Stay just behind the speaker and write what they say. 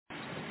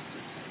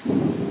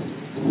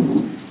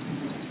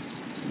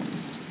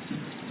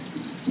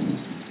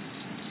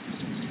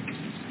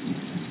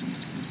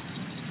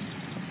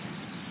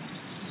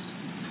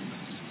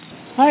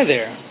Hi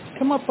there.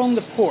 Come up on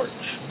the porch.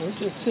 We're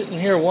just sitting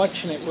here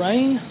watching it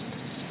rain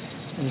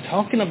and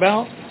talking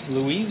about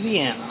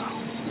Louisiana.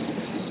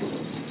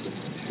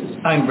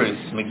 I'm Bruce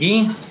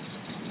McGee.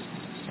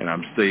 And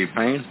I'm Steve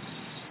Payne.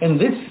 And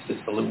this is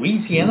the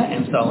Louisiana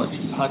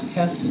Anthology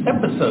Podcast,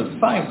 episode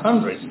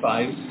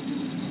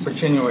 505 for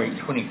January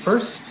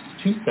 21st,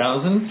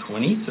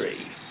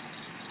 2023.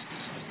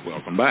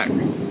 Welcome back.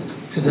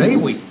 Today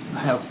we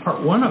have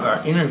part one of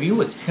our interview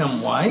with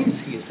Tim Wise.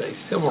 He is a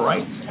civil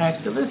rights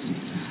activist,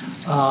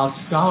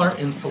 scholar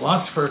and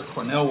philosopher.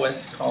 Cornel West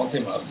calls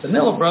him a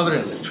vanilla brother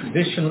in the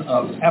tradition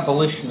of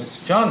abolitionist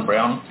John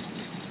Brown.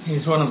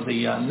 He's one of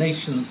the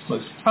nation's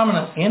most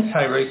prominent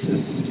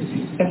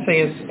anti-racist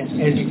essayists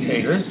and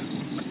educators.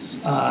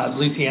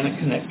 Louisiana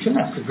connection.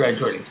 After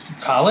graduating from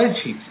college,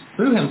 he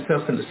threw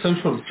himself into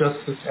social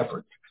justice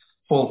efforts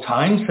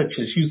full-time, such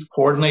as youth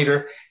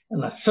coordinator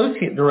and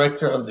associate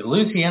director of the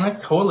Louisiana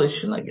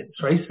Coalition Against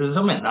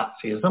Racism and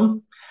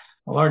Nazism,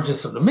 the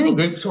largest of the many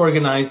groups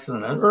organized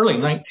in the early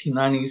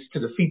 1990s to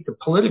defeat the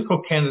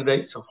political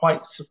candidacies of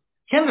white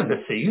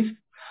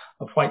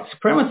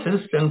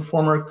supremacists and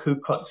former Ku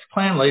Klux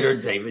Klan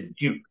leader David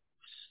Duke.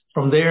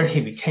 From there,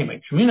 he became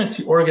a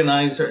community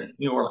organizer in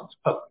New Orleans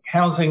public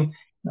housing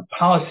and a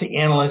policy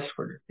analyst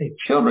for a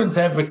children's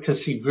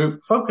advocacy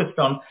group focused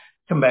on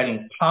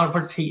combating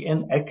poverty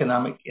and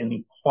economic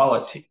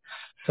inequality.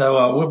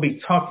 So we'll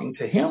be talking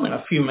to him in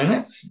a few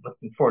minutes.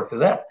 Looking forward to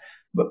that.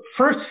 But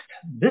first,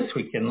 this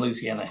week in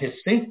Louisiana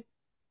history.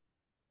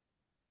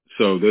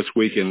 So this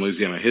week in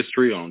Louisiana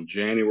history, on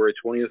January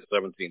 20th,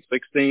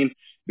 1716,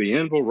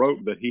 Bienville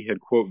wrote that he had,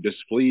 quote,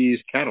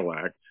 displeased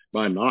Cadillac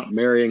by not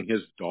marrying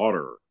his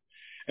daughter.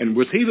 And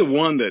was he the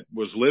one that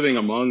was living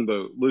among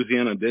the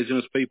Louisiana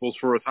indigenous peoples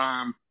for a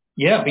time?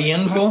 Yeah,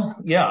 Bienville.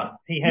 Yeah,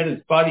 he had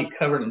his body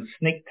covered in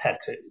snake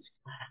tattoos.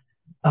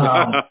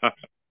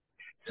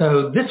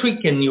 So this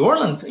week in New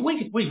Orleans,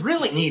 we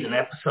really need an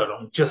episode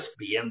on just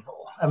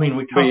Bienville. I mean,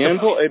 we talked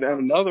Bienville and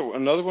another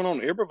one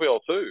on Iberville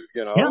too.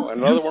 You know, yeah,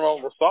 another one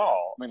on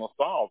LaSalle. I mean,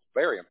 LaSalle is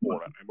very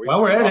important. And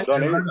we're at it.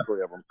 Done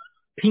three of them.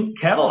 Pink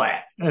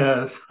Cadillac.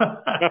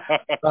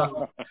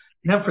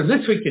 Now, for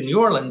this week in New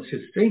Orleans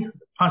history,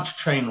 the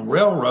Pontchartrain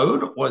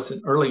Railroad was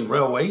an early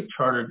railway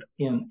chartered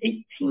in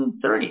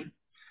 1830,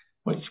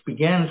 which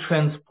began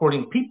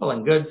transporting people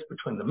and goods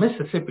between the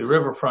Mississippi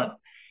riverfront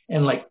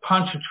and Lake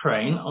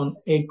Pontchartrain on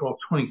April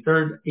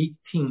 23rd,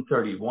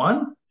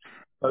 1831.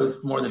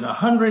 Closed more than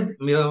 100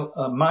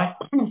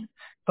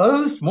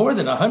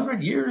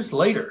 years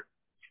later.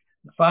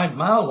 The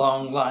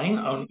 5-mile-long line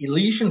on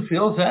Elysian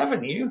Fields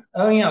Avenue.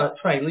 Oh, yeah, that's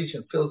right.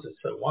 Elysian Fields is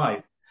so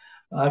wide.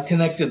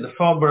 Connected the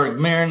Faubourg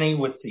Marigny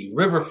with the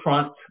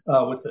riverfront,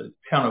 with the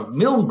town of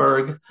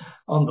Milneburg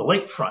on the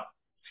lakefront.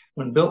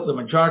 When built, the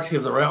majority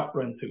of the route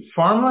ran through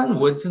farmland,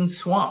 woods, and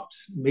swamps.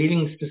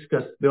 Meetings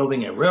discussed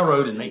building a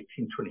railroad in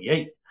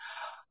 1828.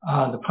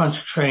 The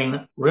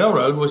Pontchartrain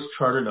Railroad was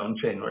chartered on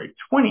January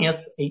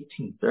 20th,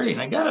 1830.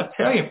 And I got to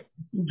tell you,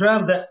 you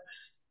drive that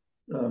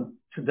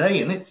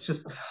today, and it's just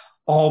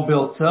all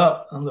built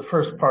up. And the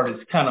first part is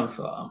kind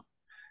of,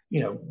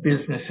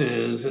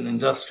 businesses and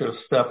industrial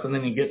stuff, and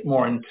then you get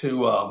more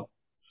into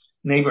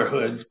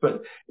neighborhoods.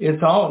 But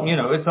it's all,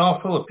 it's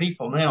all full of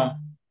people now.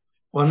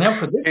 Well, now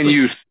for this.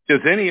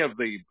 Does any of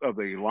the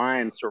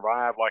lines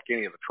survive, like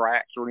any of the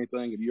tracks or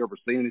anything? Have you ever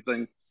seen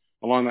anything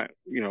along that,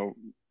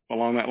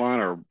 along that line,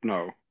 or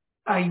no?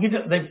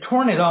 They've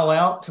torn it all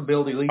out to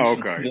build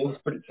Elysian Fields,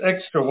 but it's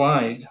extra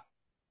wide.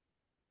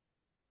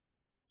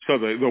 So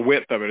the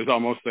width of it is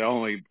almost the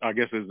only, I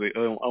guess, is the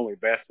only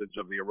vestige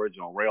of the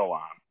original rail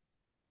line.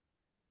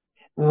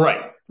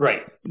 Right.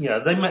 Yeah,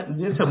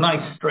 it's a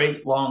nice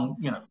straight, long,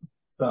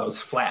 it's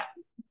flat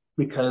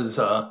because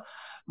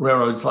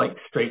railroads like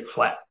straight,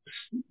 flat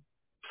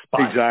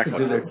spots to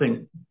do their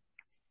thing.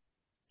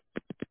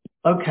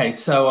 Okay,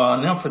 so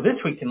now for this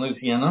week in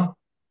Louisiana.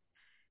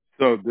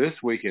 So this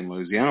week in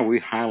Louisiana, we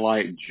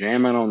highlight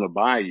Jammin' on the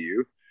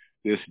Bayou.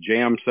 This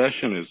jam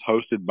session is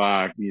hosted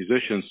by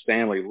musician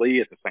Stanley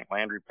Lee at the St.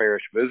 Landry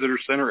Parish Visitor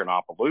Center in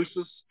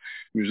Opelousas.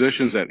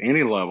 Musicians at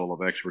any level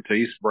of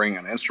expertise bring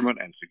an instrument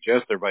and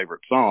suggest their favorite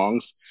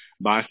songs.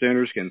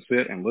 Bystanders can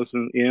sit and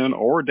listen in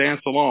or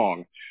dance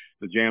along.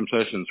 The jam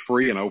session is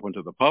free and open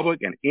to the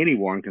public, and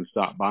anyone can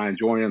stop by and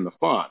join in the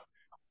fun.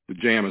 The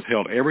jam is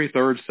held every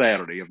third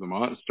Saturday of the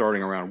month,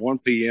 starting around 1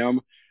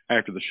 p.m.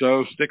 After the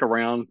show, stick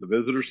around the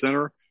Visitor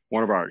Center.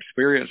 One of our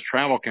experienced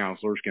travel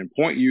counselors can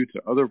point you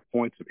to other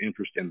points of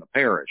interest in the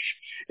parish.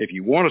 If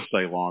you want to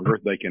stay longer,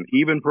 they can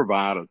even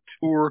provide a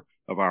tour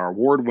of our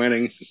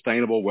award-winning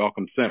Sustainable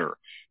Welcome Center.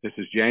 This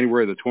is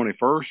January the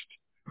 21st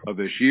of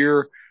this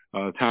year.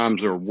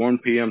 Times are 1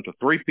 p.m. to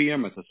 3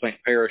 p.m. at the St.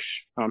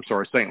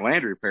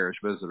 Landry Parish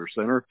Visitor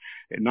Center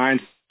at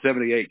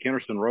 978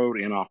 Kennerson Road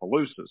in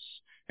Opelousas.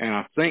 And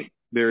I think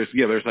there's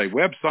a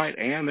website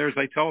and there's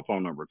a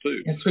telephone number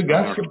too. Yes, we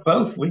got you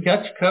both. We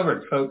got you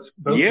covered, folks.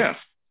 Both. Yes.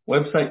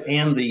 website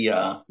and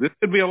the... This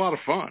could be a lot of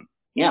fun.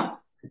 Yeah.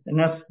 And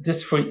that's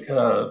this week,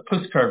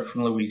 postcard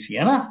from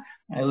Louisiana.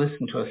 I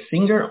listened to a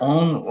singer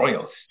on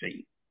Royal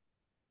Street.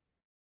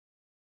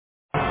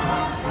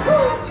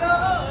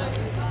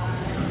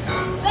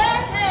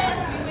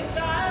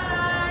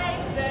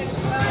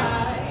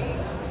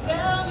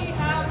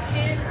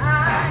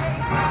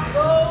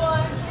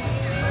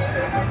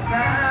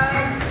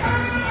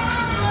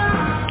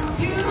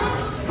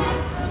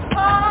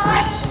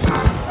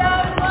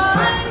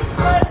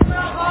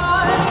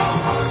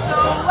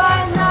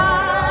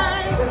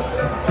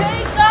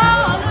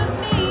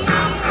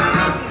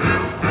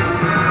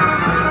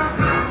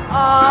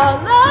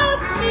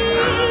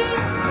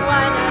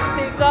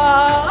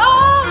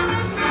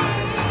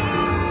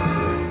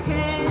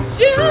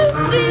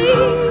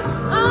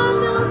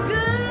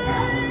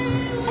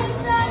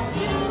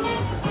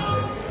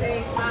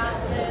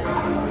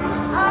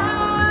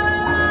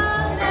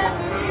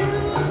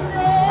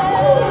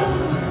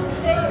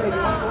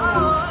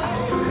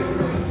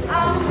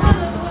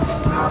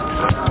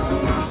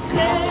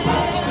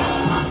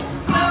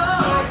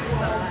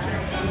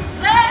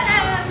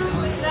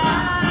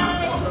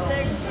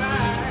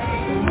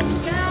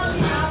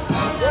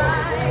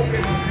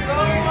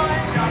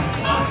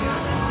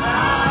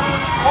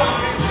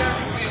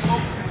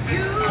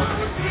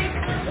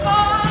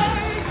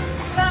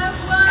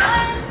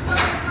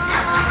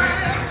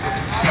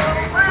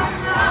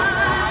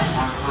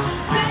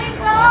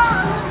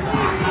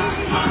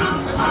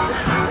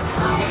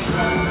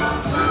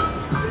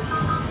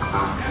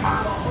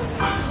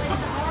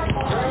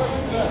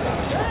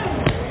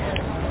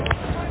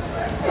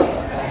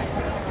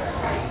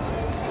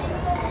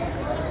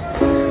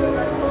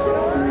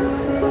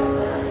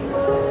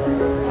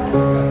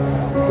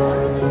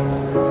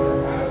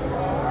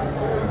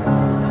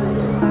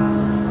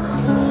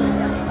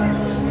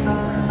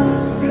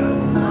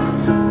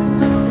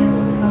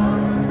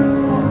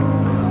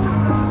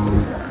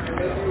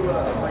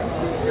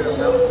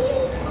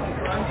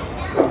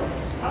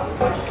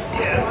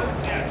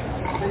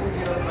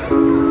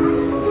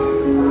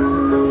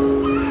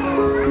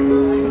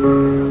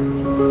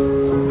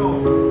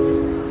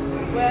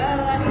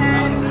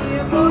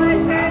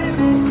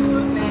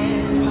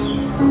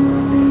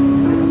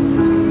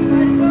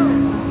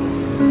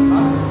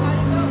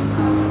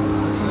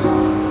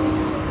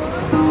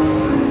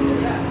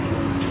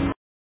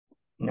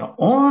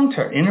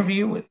 Our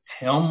interview with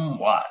Tim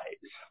Wise.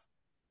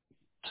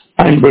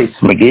 I'm Bruce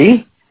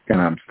McGee.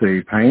 And I'm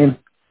Steve Payne.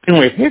 And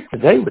we're here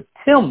today with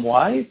Tim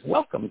Wise.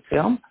 Welcome,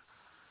 Tim.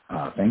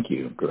 Thank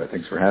you. Good.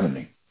 Thanks for having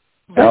me.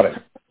 Got it.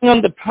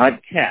 On the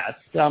podcast,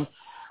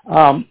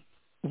 why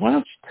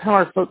don't you tell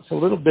our folks a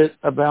little bit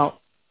about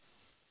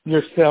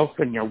yourself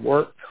and your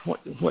work,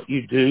 what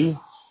you do?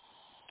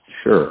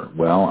 Sure.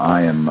 Well,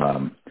 I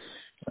am,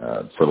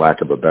 for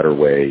lack of a better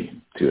way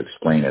to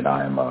explain it,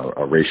 I am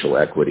a racial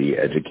equity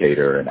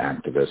educator and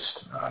activist,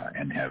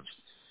 and have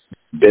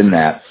been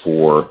that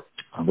for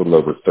a little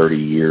over 30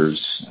 years,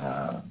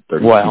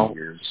 32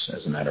 years,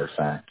 as a matter of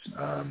fact.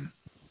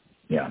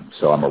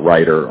 So I'm a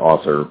writer,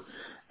 author,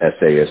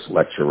 essayist,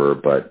 lecturer,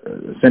 but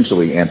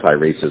essentially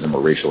anti-racism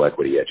or racial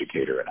equity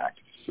educator and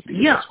activist would be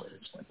the best way to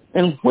explain it.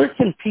 And where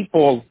can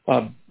people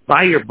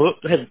buy your book,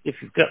 if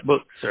you've got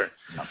books, or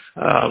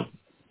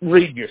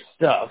read your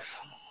stuff?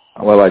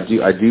 Well, I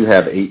do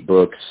have 8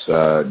 books,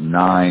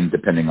 9,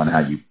 depending on how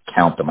you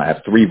count them. I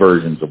have 3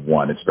 versions of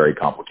one. It's very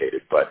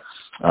complicated, but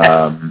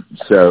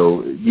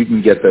so you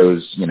can get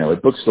those,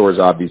 at bookstores.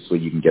 Obviously,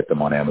 you can get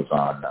them on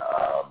Amazon.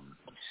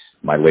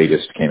 My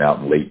latest came out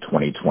in late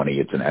 2020.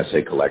 It's an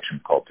essay collection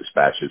called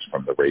Dispatches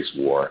from the Race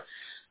War.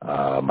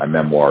 My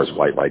memoirs,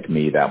 White Like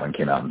Me, that one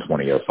came out in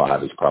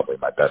 2005. Is probably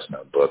my best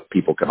known book.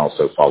 People can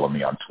also follow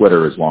me on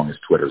Twitter as long as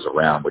Twitter's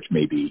around, which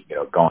may be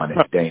gone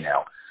any day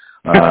now.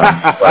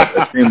 But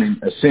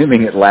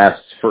assuming it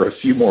lasts for a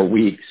few more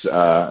weeks,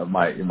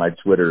 my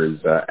Twitter is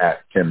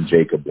at Tim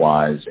Jacob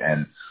Wise,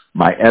 and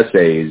my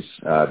essays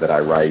that I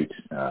write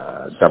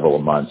several a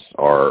month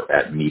are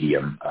at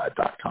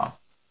medium.com.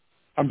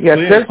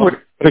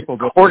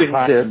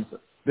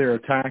 They're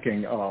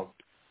attacking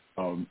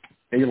Elon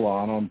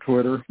on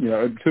Twitter,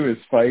 to his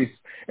face,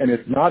 and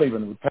it's not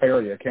even with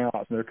parody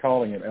accounts. They're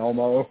calling him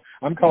Elmo.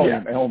 I'm calling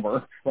him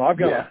Elmer. Well,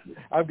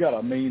 I've got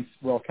a mean,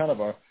 kind of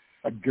a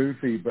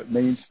goofy but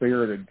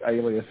mean-spirited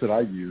alias that I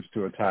use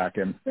to attack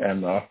him,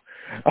 and I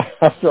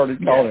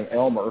started calling him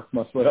Elmer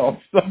myself.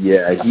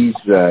 Yeah, he's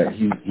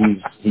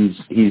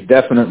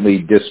definitely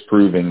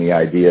disproving the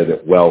idea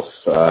that wealth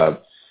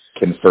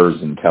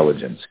confers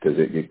intelligence, because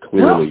it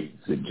clearly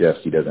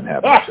suggests he doesn't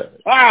have much of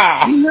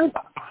it.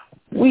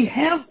 We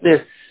have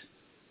this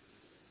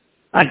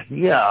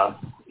idea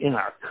in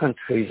our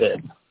country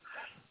that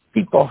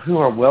people who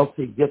are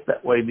wealthy get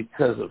that way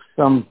because of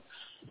some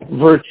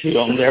virtue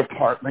on their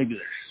part. Maybe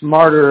they're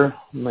smarter,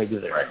 maybe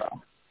they're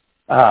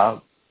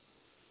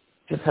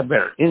just have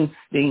better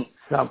instincts.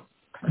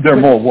 They're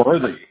more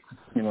worthy,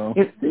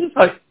 It seems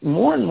like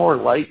more and more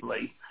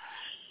lately,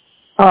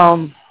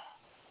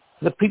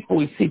 the people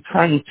we see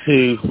trying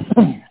to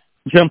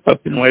jump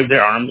up and wave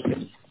their arms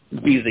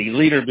and be the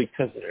leader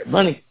because of their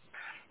money,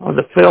 or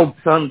the failed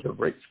sons of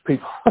rich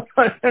people.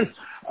 And,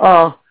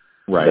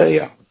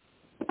 right.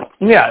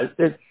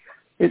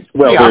 It's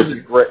well.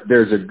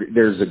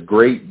 There's a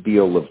great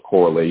deal of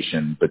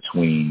correlation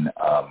between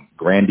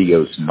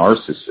grandiose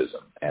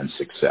narcissism and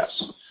success.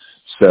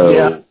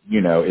 So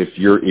if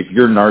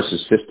you're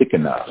narcissistic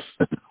enough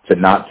to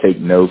not take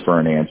no for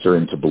an answer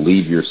and to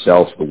believe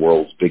yourself the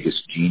world's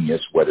biggest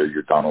genius, whether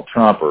you're Donald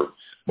Trump or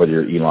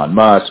whether you're Elon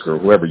Musk or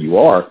whoever you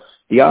are,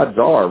 the odds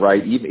are,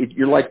 right,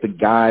 you're like the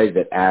guy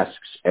that asks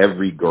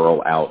every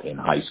girl out in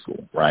high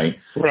school, right?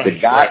 The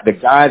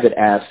guy that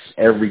asks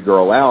every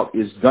girl out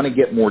is going to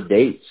get more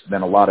dates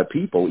than a lot of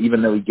people,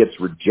 even though he gets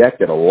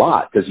rejected a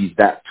lot because he's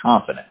that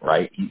confident,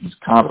 right? He's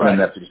confident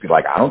enough to just be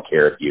like, I don't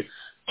care if you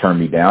turn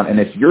me down. And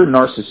if you're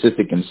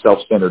narcissistic and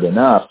self-centered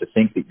enough to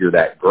think that you're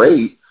that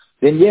great,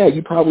 then yeah,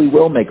 you probably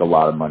will make a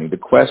lot of money. The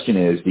question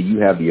is, do you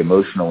have the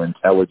emotional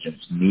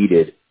intelligence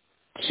needed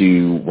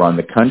to run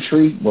the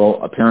country? Well,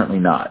 apparently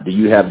not. Do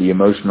you have the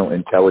emotional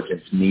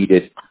intelligence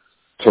needed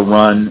to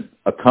run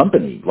a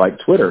company like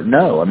Twitter?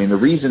 No. I mean, the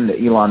reason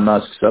that Elon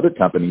Musk's other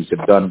companies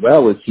have done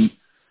well is he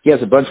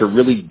has a bunch of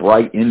really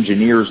bright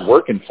engineers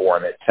working for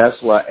him at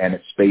Tesla and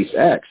at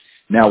SpaceX.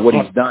 Now, what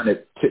he's done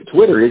at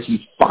Twitter is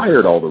he's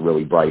fired all the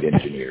really bright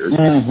engineers.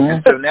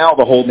 And so now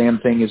the whole damn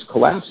thing is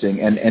collapsing.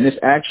 And this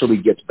actually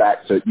gets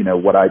back to,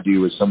 what I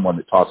do as someone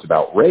that talks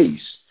about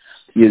race,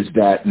 is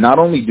that not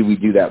only do we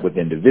do that with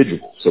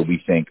individuals, so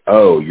we think,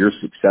 oh, you're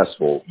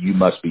successful, you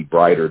must be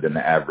brighter than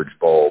the average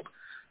bulb,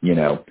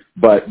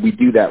 but we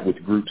do that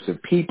with groups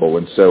of people.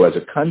 And so as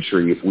a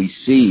country, if we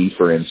see,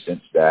 for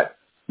instance, that,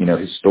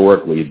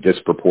 historically a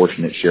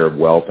disproportionate share of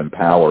wealth and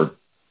power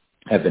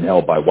have been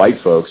held by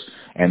white folks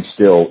and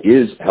still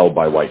is held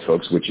by white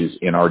folks, which is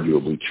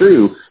inarguably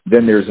true,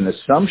 then there's an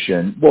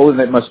assumption, well, then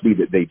it must be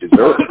that they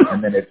deserve it.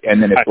 And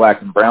then if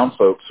black and brown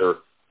folks are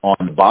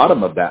on the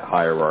bottom of that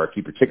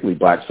hierarchy, particularly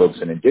black folks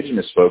and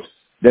indigenous folks,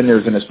 then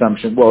there's an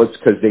assumption, well, it's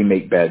because they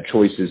make bad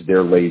choices,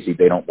 they're lazy,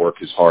 they don't work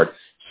as hard.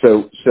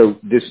 So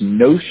this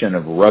notion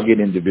of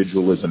rugged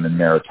individualism and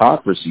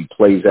meritocracy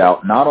plays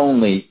out not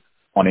only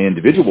on an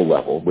individual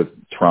level with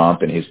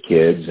Trump and his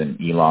kids and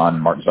Elon,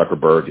 Mark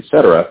Zuckerberg, et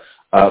cetera,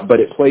 but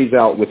it plays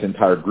out with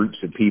entire groups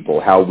of people,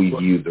 how we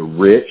view the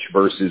rich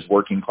versus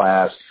working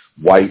class,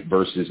 white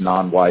versus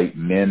non-white,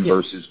 men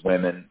versus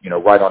women,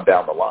 right on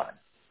down the line.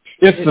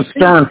 It's the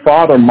Stern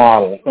father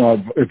model.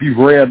 If you've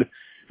read,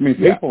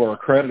 people are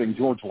accrediting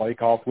George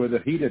Lakoff with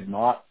it. He did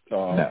not,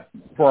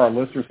 for our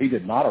listeners, he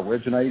did not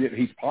originate it.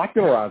 He's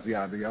popularized the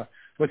idea,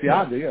 but the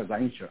idea is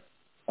ancient.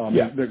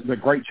 The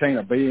great chain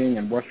of being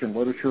in Western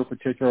literature,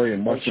 particularly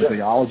in Western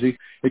theology,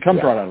 it comes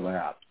right out of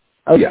that.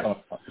 Oh, yeah.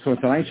 So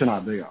it's an ancient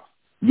idea.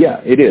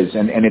 Yeah, it is.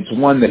 And it's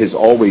one that has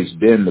always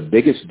been the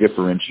biggest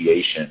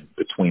differentiation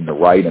between the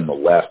right and the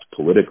left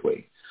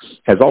politically.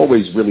 Has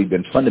always really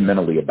been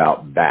fundamentally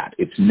about that.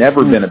 It's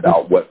never been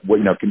about what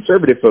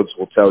conservative folks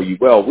will tell you,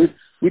 well,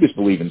 we just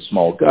believe in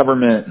small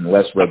government and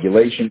less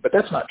regulation, but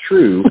that's not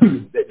true.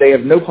 They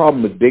have no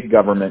problem with big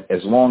government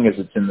as long as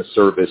it's in the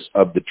service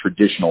of the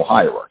traditional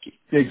hierarchy.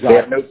 Exactly. They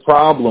have no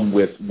problem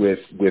with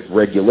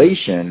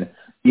regulation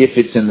if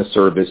it's in the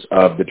service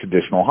of the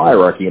traditional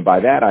hierarchy. And by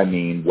that I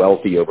mean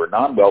wealthy over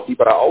non-wealthy,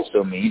 but I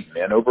also mean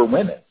men over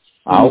women.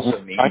 I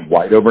also mean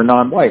white over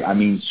non-white. I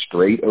mean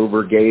straight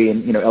over gay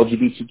and,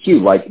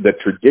 LGBTQ, like the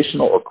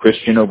traditional, or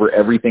Christian over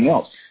everything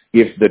else.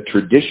 If the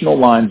traditional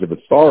lines of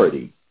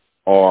authority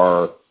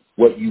are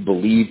what you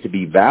believe to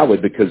be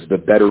valid because the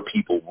better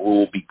people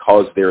rule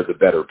because they're the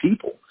better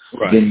people,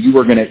 then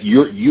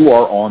you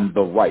are on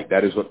the right.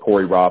 That is what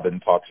Corey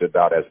Robin talks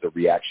about as the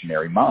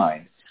reactionary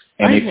mind.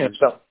 And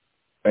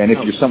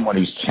if you're someone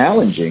who's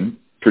challenging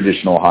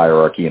traditional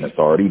hierarchy and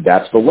authority,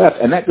 that's the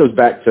left. And that goes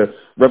back to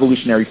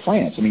revolutionary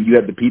France. I mean, you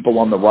had the people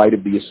on the right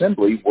of the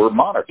assembly were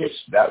monarchists.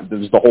 That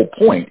was the whole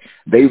point.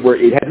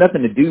 It had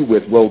nothing to do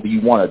with, well, do you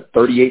want a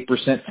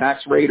 38%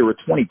 tax rate or a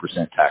 20%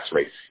 tax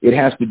rate? It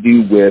has to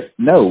do with,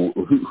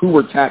 who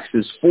are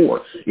taxes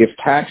for? If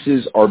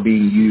taxes are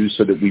being used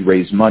so that we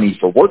raise money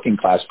for working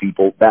class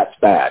people, that's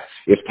bad.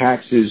 If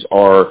taxes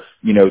are,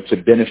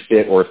 to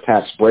benefit, or if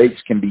tax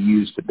breaks can be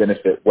used to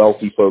benefit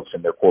wealthy folks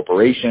and their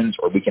corporations,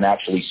 or we can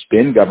actually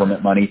spend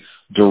government money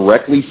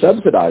directly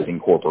subsidizing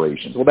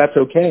corporations, well, that's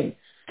okay,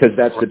 because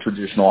that's the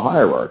traditional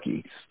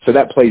hierarchy. So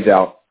that plays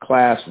out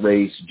class,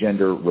 race,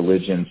 gender,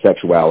 religion,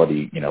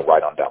 sexuality,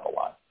 right on down the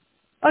line.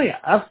 Oh, yeah.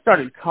 I've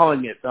started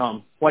calling it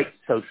white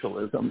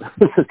socialism.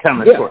 This is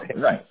kind of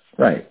shorthand.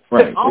 Right.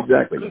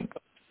 Exactly.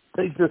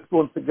 They just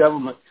want the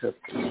government to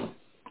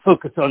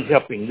focus on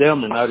helping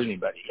them and not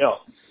anybody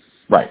else.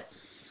 Right.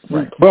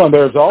 Well, and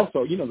there's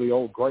also, the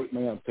old great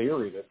man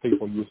theory that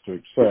people used to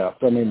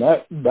accept. I mean,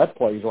 that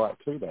plays right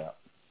to that.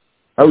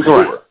 Oh,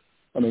 sure.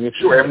 I mean, it's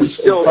sure, and we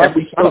still an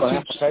teach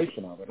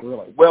application of it,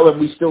 really. Well, and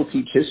we still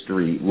teach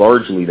history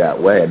largely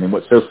that way. I mean,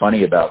 what's so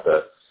funny about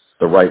the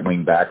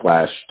right-wing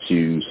backlash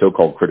to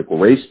so-called critical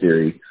race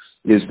theory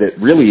is that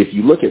really, if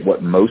you look at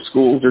what most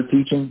schools are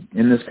teaching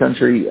in this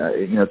country,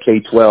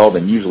 K-12,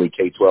 and usually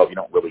K-12, you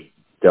don't really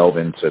delve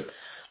into,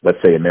 let's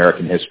say,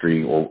 American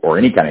history or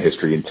any kind of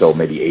history until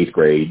maybe 8th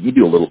grade. You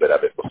do a little bit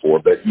of it before,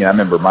 but I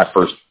remember my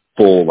first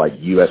full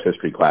U.S.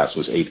 history class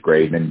was 8th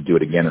grade, and then do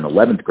it again in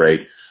 11th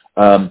grade.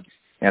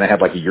 And I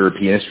had a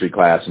European history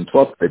class in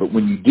 12th grade. But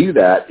when you do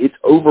that, it's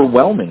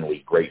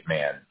overwhelmingly great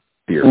man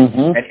theory.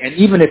 Mm-hmm. And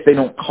even if they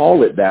don't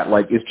call it that,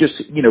 it's just,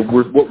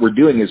 what we're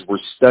doing is we're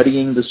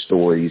studying the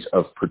stories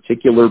of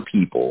particular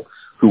people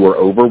who are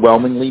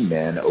overwhelmingly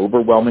men,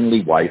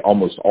 overwhelmingly white,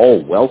 almost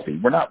all wealthy.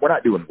 We're not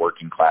doing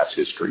working class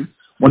history.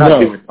 We're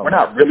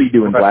not really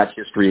doing Black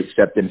history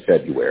except in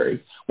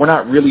February. We're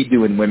not really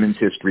doing women's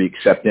history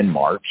except in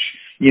March.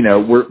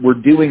 We're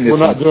doing this. We're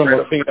not doing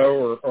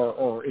Latino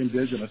or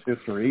indigenous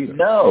history either.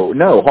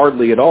 No,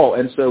 hardly at all.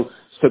 And so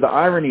the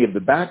irony of the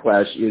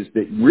backlash is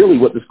that really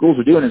what the schools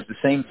are doing is the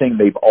same thing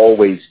they've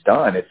always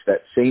done. It's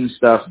that same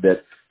stuff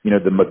that,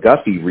 the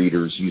McGuffey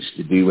readers used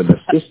to do in the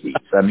 50s.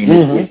 I mean,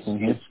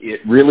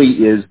 it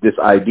really is this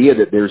idea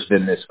that there's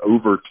been this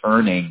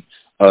overturning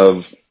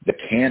of the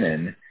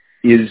canon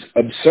is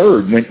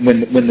absurd.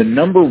 When the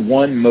number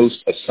one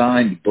most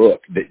assigned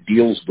book that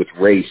deals with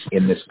race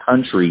in this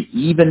country,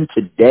 even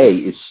today,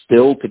 is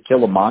still To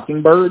Kill a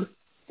Mockingbird,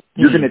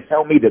 you're going to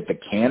tell me that the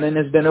canon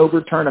has been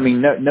overturned? I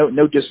mean,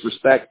 no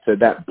disrespect to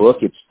that book,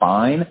 it's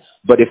fine.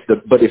 But if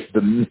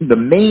the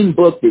main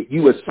book that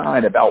you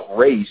assign about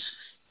race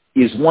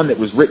is one that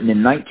was written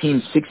in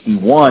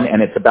 1961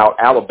 and it's about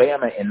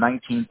Alabama in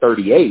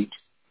 1938,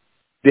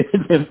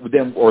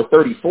 then or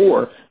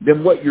 34,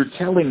 then what you're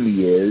telling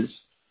me is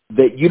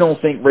that you don't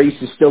think race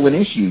is still an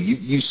issue.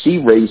 You see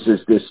race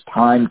as this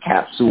time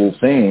capsule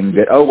thing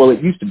that,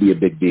 it used to be a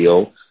big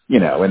deal,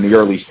 in the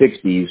early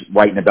 60s,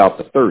 writing about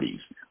the 30s.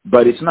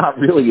 But it's not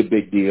really a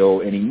big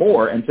deal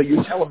anymore. And so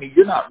you're telling me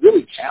you're not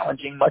really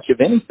challenging much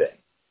of anything.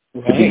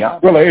 Right.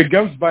 Well, it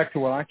goes back to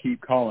what I keep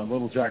calling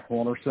Little Jack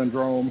Horner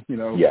syndrome.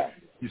 Yeah.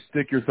 You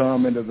stick your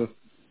thumb into the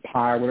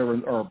pie, whatever,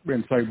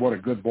 and say, what a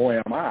good boy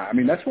am I. I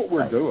mean, that's what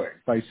we're doing,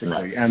 basically.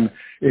 Right. And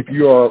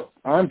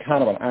I'm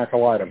kind of an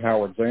acolyte of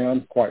Howard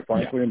Zinn, quite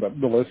frankly, and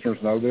the listeners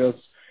know this.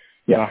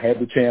 Yeah. I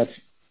had the chance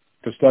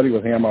to study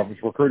with him. I was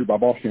recruited by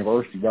Boston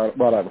University right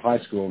out of high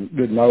school and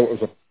didn't know it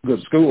was a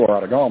good school or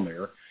I'd have gone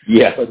there.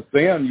 Yeah. But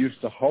Zinn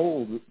used to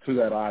hold to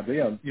that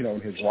idea,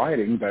 in his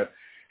writing that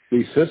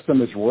the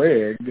system is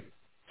rigged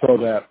so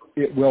that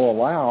it will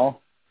allow,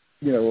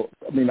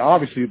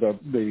 obviously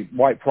the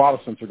white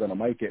Protestants are going to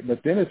make it, but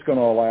then it's going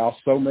to allow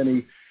so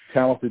many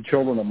talented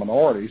children of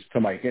minorities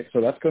to make it.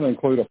 So that's going to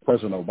include a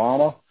President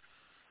Obama.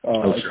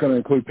 It's going to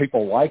include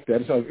people like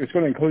that. So it's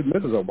going to include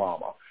Mrs.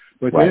 Obama.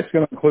 But then it's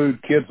going to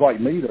include kids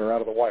like me that are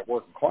out of the white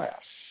working class.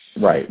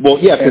 Right. Well,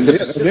 yeah. And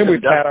then we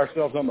pat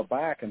ourselves on the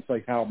back and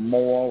say how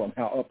moral and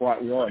how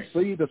upright we are. And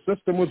see, the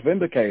system was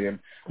vindicated.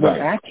 When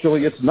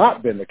actually it's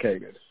not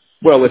vindicated.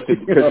 Well, if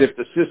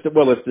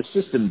the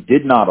system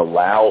did not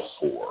allow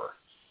for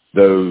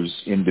those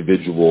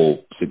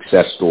individual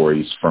success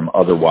stories from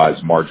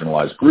otherwise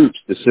marginalized groups,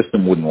 the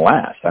system wouldn't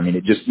last. I mean,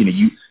 it just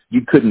you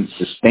couldn't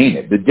sustain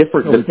it.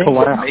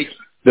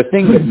 The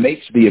thing that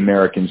makes the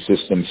American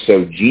system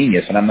so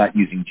genius, and I'm not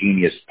using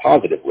genius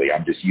positively,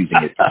 I'm just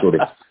using it to sort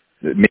of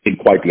make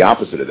quite the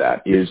opposite of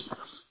that, is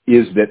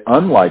that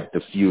unlike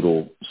the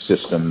feudal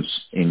systems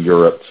in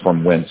Europe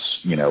from whence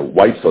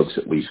white folks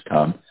at least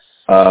come.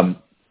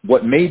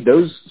 What made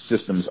those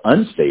systems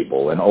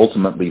unstable and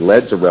ultimately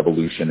led to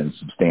revolution and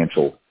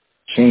substantial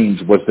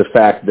change was the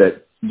fact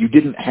that you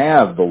didn't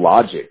have the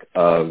logic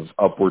of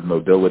upward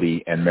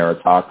mobility and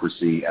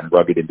meritocracy and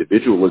rugged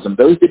individualism.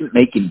 Those didn't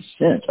make any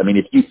sense. I mean,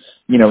 if you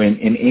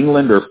in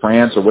England or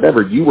France or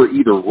whatever, you were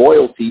either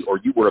royalty or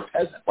you were a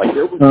peasant. Like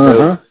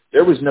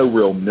there was no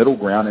real middle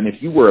ground. And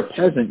if you were a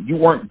peasant, you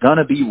weren't going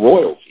to be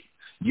royalty.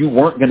 You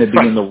weren't going to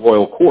be in the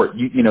royal court.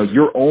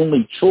 Your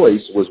only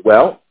choice was,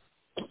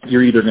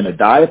 you're either going to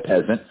die a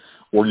peasant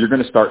or you're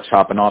going to start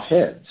chopping off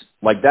heads.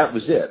 Like that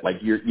was it. Like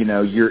you're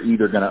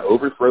either going to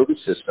overthrow the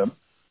system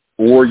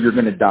or you're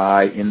going to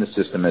die in the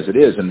system as it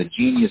is. And the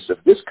genius of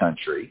this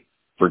country,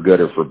 for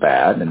good or for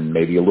bad, and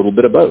maybe a little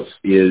bit of both,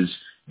 is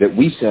that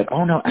we said,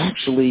 oh no,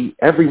 actually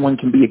everyone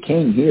can be a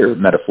king here,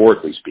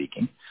 metaphorically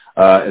speaking,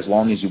 as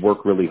long as you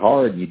work really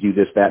hard and you do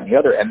this, that, and the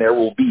other. And there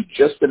will be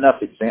just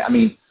enough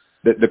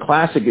the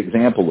classic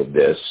example of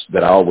this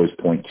that I always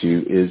point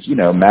to is,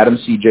 Madam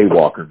C.J.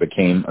 Walker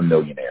became a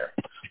millionaire.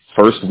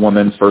 First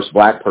woman, first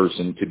black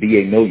person to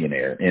be a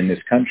millionaire in this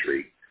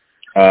country.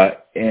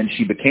 And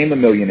she became a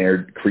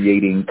millionaire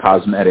creating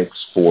cosmetics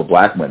for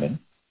black women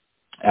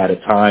at a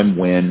time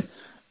when,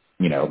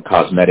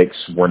 cosmetics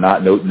were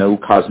not, no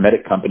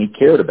cosmetic company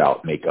cared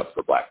about makeup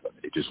for black women.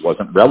 It just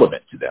wasn't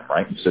relevant to them,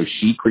 right? And so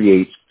she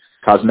creates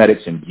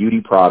cosmetics and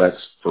beauty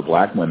products for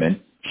black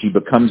women. She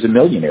becomes a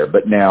millionaire.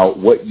 But now,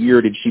 what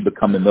year did she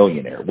become a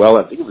millionaire? Well,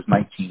 I think it was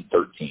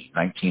 1913,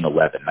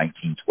 1911,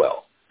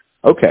 1912.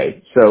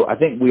 Okay, so I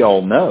think we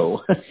all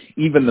know,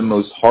 even the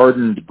most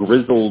hardened,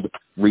 grizzled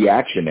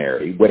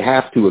reactionary would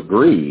have to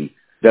agree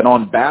that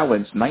on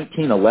balance,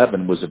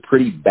 1911 was a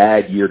pretty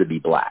bad year to be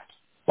black.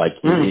 Like,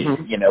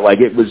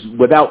 it was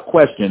without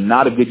question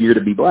not a good year to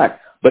be black.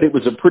 but it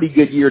was a pretty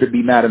good year to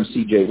be Madam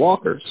C.J.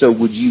 Walker. So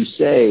would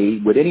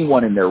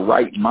anyone in their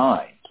right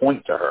mind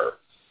point to her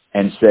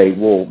and say,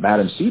 well,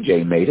 Madam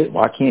C.J. made it,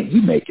 why can't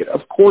you make it?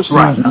 Of course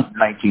not. In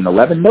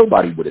 1911,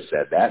 nobody would have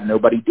said that.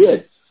 Nobody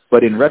did.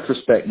 But in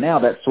retrospect now,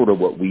 that's sort of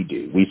what we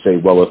do. We say,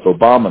 well, if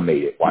Obama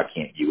made it, why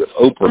can't you? If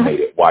Oprah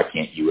made it, why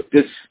can't you? If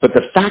this, but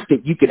the fact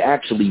that you could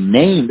actually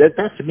name, that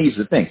to me is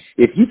the thing.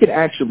 If you could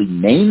actually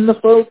name the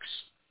folks,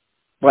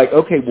 like,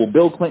 okay, well,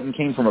 Bill Clinton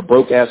came from a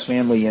broke-ass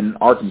family in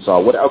Arkansas.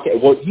 Okay,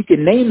 well, you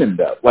can name them,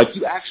 though. Like,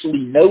 you actually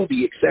know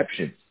the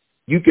exceptions.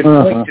 You can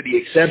point to the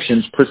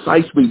exceptions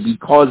precisely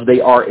because they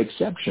are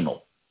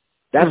exceptional.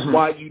 That's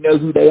why you know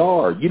who they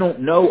are. You don't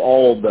know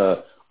all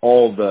the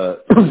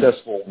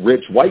successful,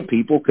 rich white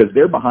people because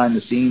they're behind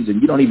the scenes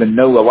and you don't even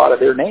know a lot of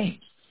their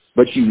names.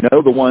 But you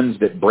know the ones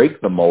that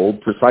break the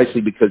mold precisely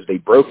because they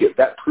broke it.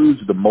 That proves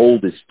the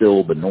mold is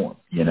still the norm,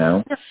 you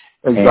know?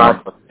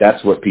 Exactly. And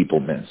that's what people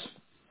miss.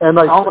 And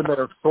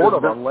they're sort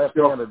of a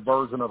left-handed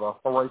version of a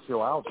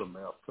Horatio Alger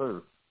myth,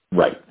 too.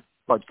 Right.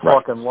 Like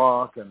Truck and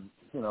Luck and,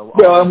 you know.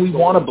 Well, and we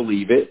want to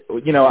believe it.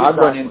 You know, I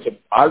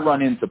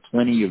run into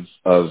plenty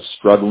of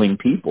struggling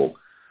people.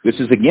 This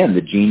is, again,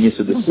 the genius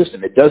of the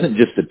system. It doesn't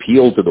just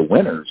appeal to the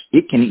winners.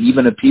 It can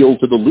even appeal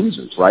to the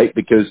losers, right?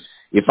 Because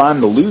if I'm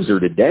the loser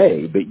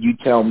today, but you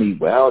tell me,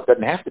 well, it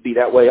doesn't have to be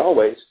that way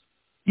always.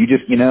 You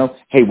just, you know,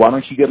 hey, why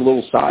don't you get a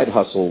little side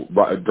hustle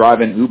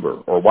driving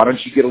Uber? Or why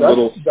don't you get a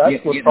little... That's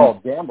what's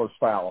called gambler's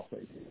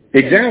fallacy.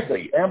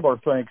 Exactly. The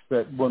gambler thinks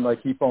that when they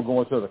keep on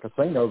going to the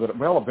casino that,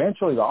 well,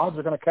 eventually the odds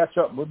are going to catch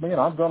up with me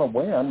and I'm going to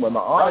win. When the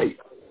odds...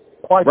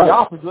 Quite the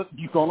opposite.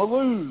 You're going to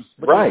lose.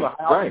 Because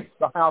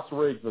the house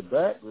rigs the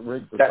deck,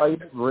 rigs the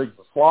table, rigs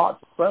the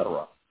slots,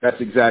 etc. That's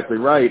exactly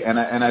right. And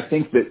I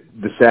think that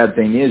the sad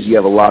thing is you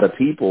have a lot of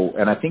people,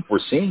 and I think we're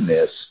seeing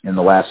this in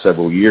the last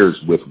several years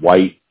with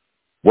white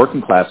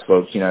working class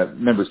folks. You know, I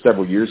remember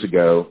several years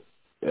ago,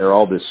 there was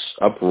all this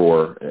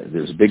uproar.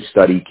 There's a big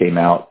study came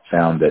out,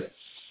 found that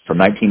from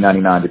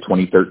 1999 to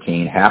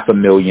 2013,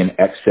 500,000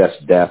 excess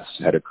deaths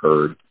had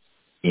occurred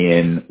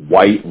in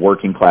white,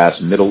 working class,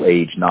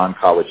 middle-aged,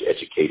 non-college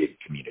educated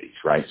communities,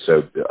 right?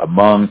 So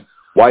among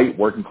white,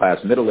 working class,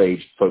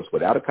 middle-aged folks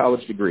without a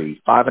college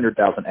degree,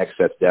 500,000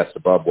 excess deaths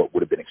above what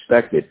would have been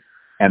expected.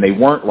 And they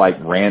weren't like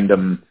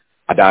random,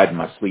 I died in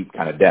my sleep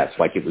kind of deaths.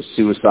 Like it was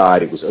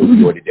suicide, it was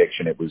opioid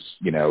addiction, it was,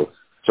 you know,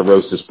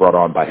 cirrhosis brought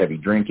on by heavy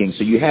drinking.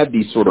 So you had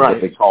these sort of what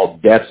they call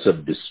deaths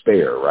of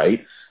despair,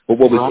 right? But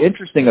what was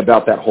interesting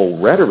about that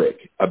whole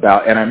rhetoric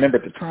about, and I remember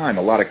at the time,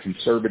 a lot of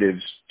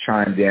conservatives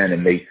chimed in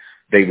and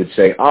they would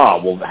say,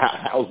 well,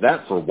 how's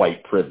that for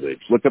white privilege?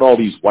 Look at all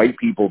these white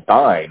people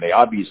dying. They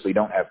obviously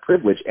don't have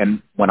privilege.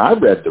 And when I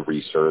read the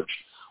research,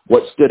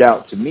 what stood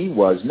out to me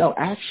was, no,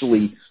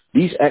 actually,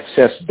 these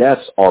excess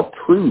deaths are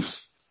proof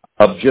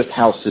of just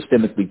how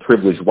systemically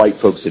privileged white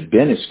folks have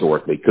been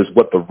historically. Because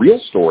what the real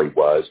story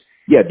was,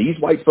 these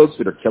white folks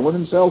that are killing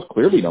themselves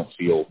clearly don't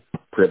feel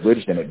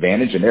privileged and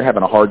advantaged, and they're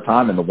having a hard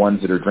time, and the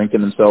ones that are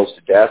drinking themselves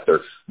to death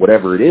or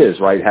whatever it is,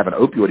 right, have an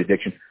opioid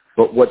addiction.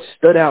 But what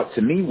stood out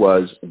to me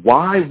was,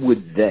 why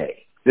would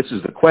they, this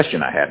is the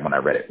question I had when I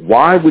read it,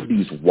 why would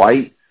these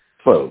white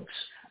folks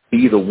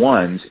be the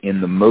ones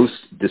in the most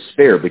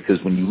despair?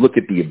 Because when you look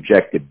at the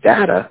objective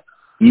data,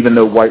 even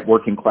though white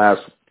working class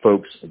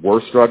folks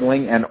were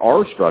struggling and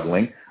are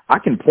struggling, I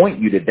can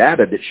point you to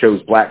data that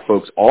shows black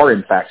folks are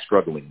in fact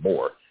struggling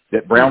more,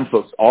 that brown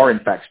folks are in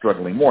fact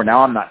struggling more.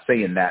 Now, I'm not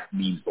saying that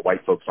means the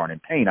white folks aren't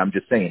in pain. I'm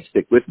just saying,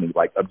 stick with me,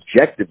 like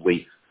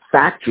objectively,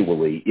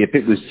 factually, if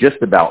it was just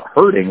about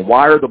hurting,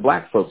 why are the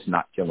black folks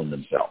not killing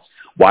themselves?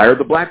 Why are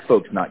the black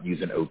folks not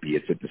using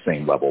opiates at the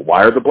same level?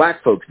 Why are the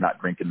black folks not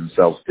drinking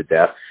themselves to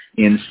death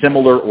in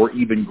similar or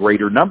even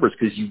greater numbers?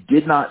 Because you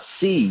did not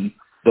see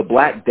the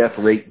black death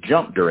rate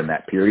jump during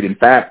that period. In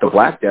fact, the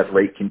black death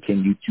rate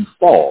continued to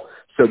fall.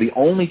 So the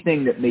only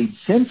thing that made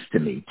sense to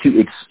me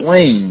to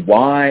explain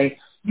why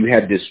you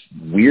had this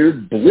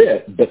weird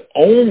blip, but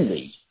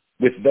only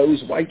with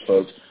those white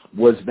folks,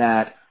 was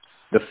that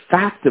the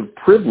fact of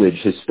privilege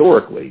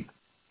historically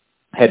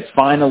had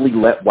finally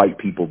let white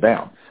people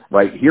down,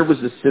 right? Here was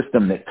a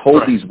system that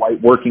told these white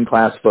working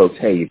class folks,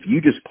 hey, if you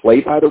just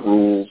play by the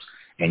rules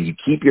and you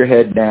keep your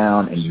head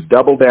down and you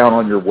double down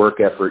on your work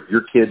effort,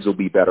 your kids will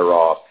be better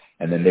off,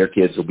 and then their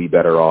kids will be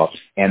better off.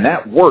 And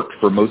that worked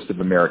for most of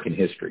American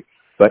history.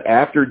 But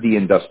after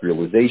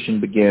deindustrialization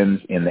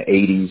begins in the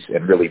 80s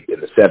and really in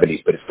the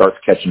 70s, but it starts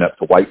catching up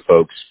to white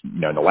folks,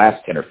 you know, in the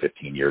last 10 or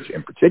 15 years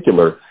in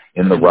particular,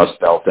 in the Rust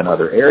Belt and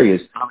other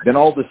areas, then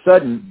all of a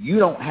sudden you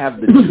don't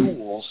have the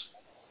tools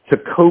to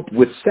cope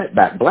with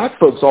setback. Black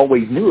folks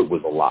always knew it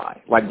was a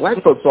lie. Like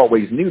black folks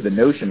always knew the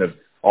notion of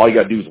all you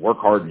got to do is work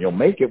hard and you'll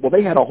make it. Well,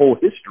 they had a whole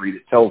history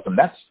that tells them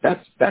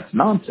that's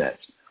nonsense.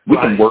 We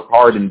can work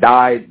hard and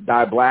die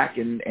black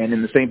and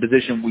in the same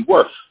position we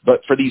were.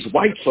 But for these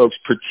white folks,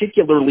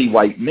 particularly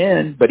white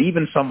men, but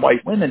even some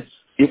white women,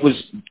 it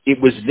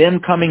was them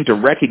coming to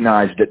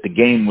recognize that the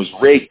game was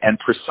rigged, and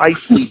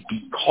precisely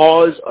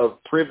because of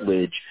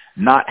privilege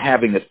not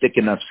having a thick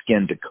enough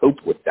skin to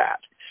cope with that.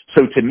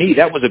 So to me,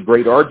 that was a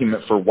great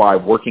argument for why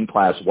working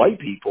class white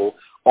people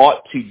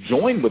ought to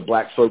join with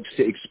black folks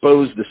to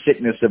expose the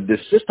sickness of this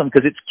system,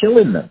 because it's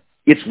killing them.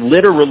 It's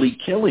literally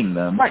killing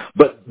them. Right.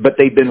 But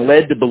they've been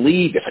led to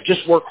believe, if I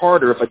just work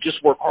harder,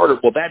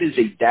 well, that is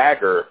a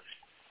dagger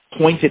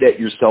pointed at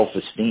your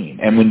self-esteem.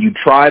 And when you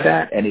try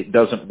that and it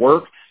doesn't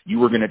work, you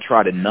were going to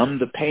try to numb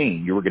the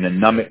pain. You were going to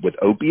numb it with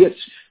opiates.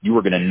 You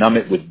were going to numb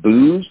it with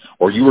booze,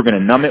 or you were going to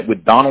numb it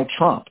with Donald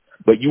Trump.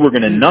 But you were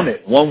going to numb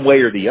it one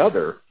way or the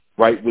other,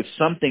 right, with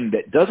something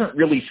that doesn't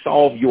really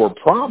solve your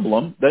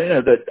problem.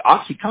 The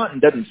OxyContin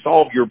doesn't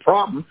solve your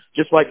problem,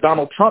 just like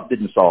Donald Trump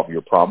didn't solve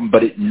your problem,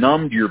 but it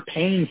numbed your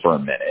pain for a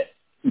minute.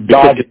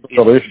 God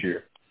issue.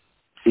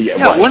 Yeah,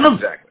 right,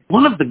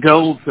 one of the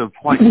goals of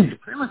white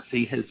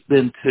supremacy has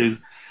been to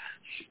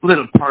split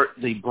apart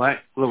the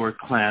black lower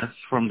class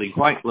from the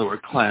white lower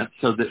class,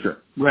 so that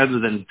rather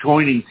than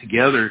joining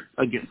together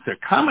against their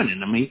common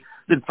enemy,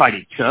 they'd fight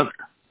each other.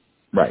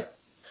 Right.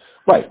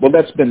 Right. Well,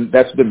 that's been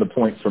the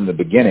point from the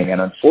beginning, and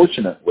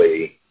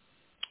unfortunately,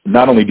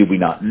 not only do we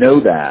not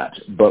know that,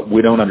 but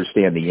we don't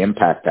understand the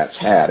impact that's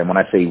had. And when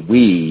I say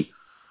we,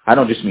 I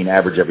don't just mean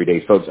average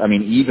everyday folks. I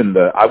mean even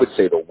I would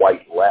say the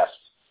white left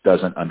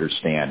doesn't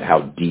understand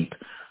how deep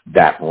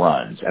that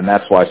runs, and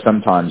that's why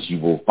sometimes you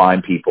will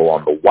find people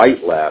on the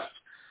white left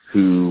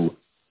who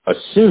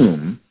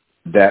assume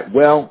that,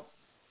 well,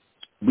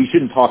 we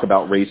shouldn't talk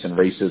about race and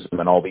racism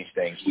and all these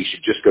things. We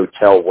should just go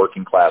tell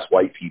working class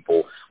white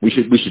people. We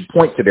should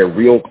point to their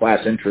real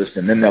class interest,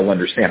 and then they'll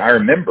understand. I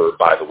remember,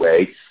 by the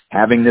way,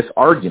 having this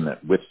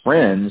argument with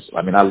friends.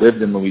 I mean, I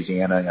lived in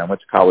Louisiana, and I went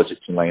to college at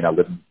Tulane. I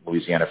lived in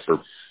Louisiana for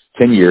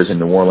 10 years. In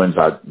New Orleans,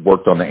 I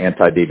worked on the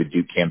anti-David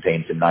Duke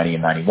campaigns in 90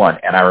 and 91.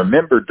 And I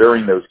remember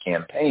during those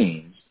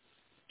campaigns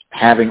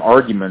having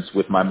arguments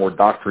with my more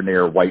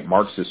doctrinaire white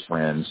Marxist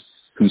friends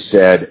who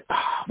said,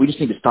 we just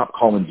need to stop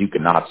calling Duke a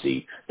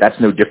Nazi. That's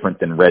no different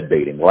than red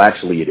baiting. Well,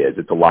 actually it is.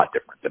 It's a lot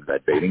different than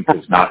red baiting,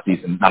 because Nazis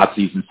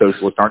and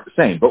socialists aren't the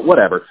same. But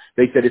whatever.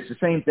 They said it's the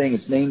same thing.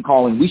 It's name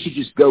calling. We should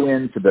just go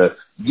into the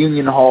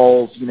union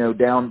halls,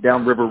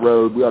 down River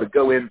Road. We ought to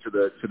go into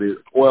the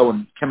oil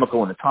and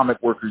chemical and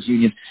atomic workers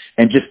union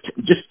and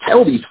just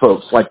tell these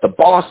folks, like, the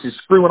boss is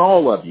screwing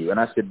all of you. And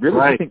I said, really?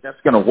 Right. You think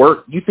that's going to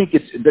work? You think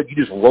that you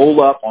just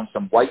roll up on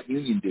some white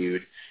union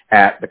dude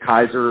at the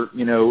Kaiser,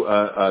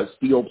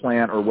 steel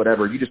plant or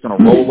whatever? You're just going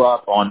to roll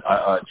up on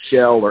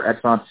Shell or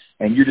Exxon,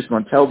 and you're just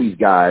going to tell these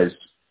guys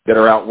that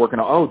are out working,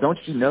 oh, don't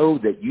you know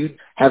that you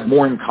have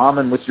more in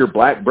common with your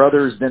black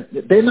brothers? Than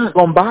they're not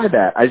going to buy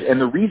that. And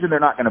the reason they're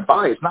not going to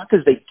buy it is not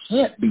because they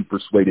can't be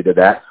persuaded of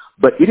that,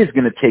 but it is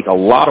going to take a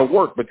lot of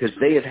work, because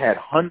they have had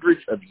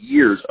hundreds of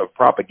years of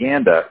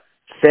propaganda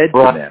fed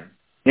to them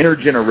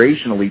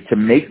intergenerationally to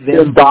make them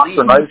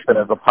indoctrination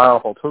is a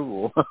powerful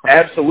tool.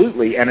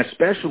 Absolutely, and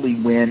especially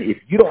when, if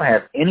you don't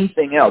have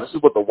anything else, this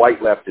is what the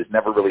white left has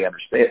never really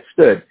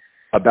understood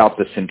about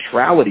the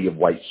centrality of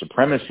white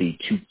supremacy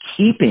to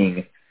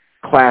keeping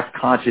class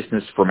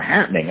consciousness from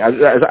happening.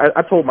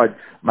 I told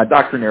my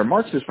doctrinaire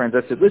Marxist friends,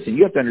 I said, listen,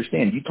 you have to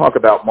understand, you talk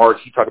about Marx,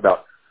 you talk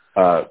about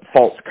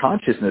false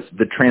consciousness,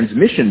 the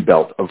transmission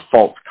belt of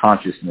false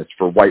consciousness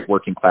for white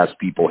working class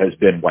people has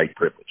been white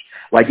privilege.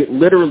 Like, it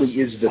literally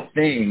is the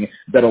thing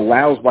that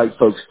allows white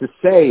folks to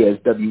say, as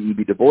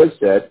W.E.B. Du Bois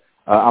said,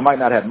 I might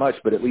not have much,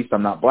 but at least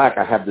I'm not black.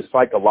 I have the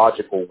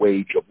psychological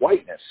wage of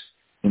whiteness,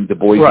 in Du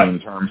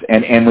Boisian terms.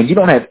 And when you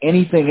don't have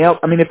anything else,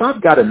 I mean, if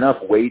I've got enough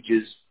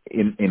wages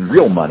in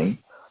real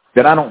money,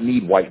 then I don't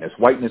need whiteness.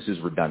 Whiteness is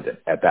redundant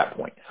at that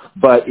point.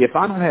 But if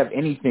I don't have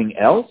anything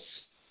else,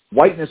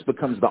 whiteness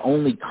becomes the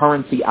only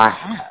currency I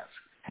have.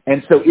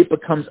 And so it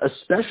becomes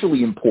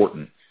especially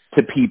important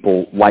to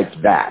people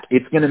like that.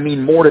 It's going to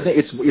mean more to them.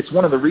 It's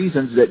one of the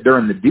reasons that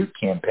during the Duke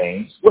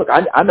campaigns, look,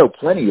 I know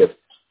plenty of,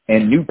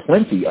 and knew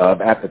plenty of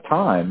at the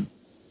time,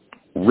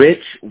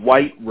 rich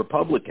white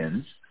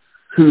Republicans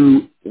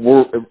who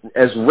were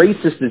as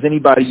racist as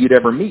anybody you'd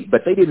ever meet,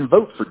 but they didn't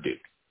vote for Duke,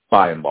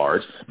 by and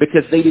large,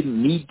 because they didn't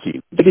need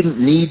to. They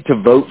didn't need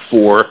to vote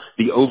for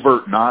the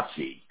overt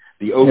Nazi,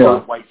 the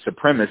overt white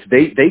supremacist.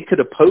 They could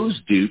oppose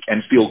Duke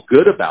and feel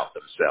good about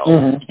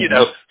themselves,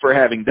 for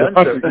having done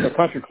so. The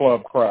country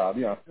club crowd,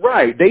 yeah.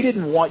 Right. They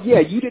didn't want,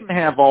 you didn't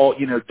have all,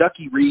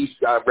 Ducky Reese,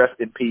 God rest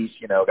in peace,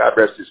 God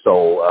rest his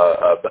soul.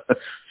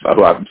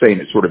 So I'm saying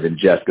it sort of in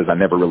jest because I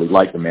never really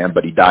liked the man,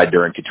 but he died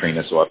during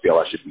Katrina, so I feel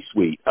I should be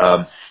sweet.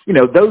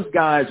 Those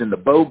guys and the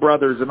Bow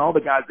brothers and all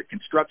the guys at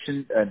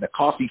construction and the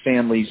coffee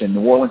families in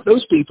New Orleans,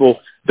 those people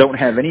don't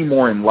have any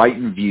more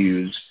enlightened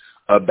views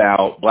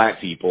about black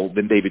people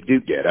than David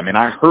Duke did. I mean,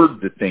 I heard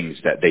the things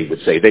that they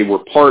would say. They were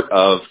part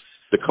of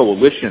the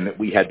coalition that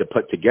we had to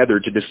put together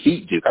to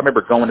defeat Duke. I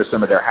remember going to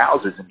some of their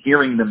houses and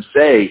hearing them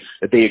say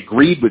that they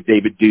agreed with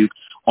David Duke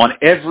on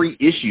every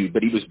issue,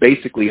 but he was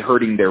basically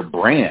hurting their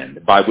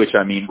brand, by which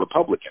I mean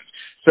Republicans.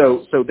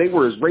 So they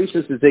were as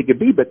racist as they could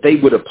be, but they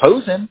would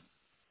oppose him.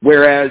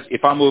 Whereas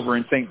if I'm over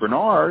in St.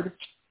 Bernard,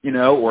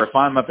 or if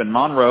I'm up in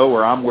Monroe,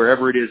 or I'm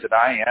wherever it is that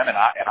I am, and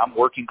I'm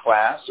working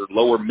class or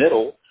lower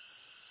middle,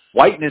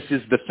 whiteness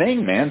is the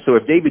thing, man. So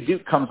if David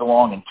Duke comes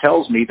along and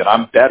tells me that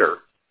I'm better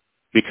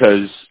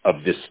because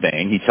of this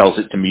thing. He tells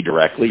it to me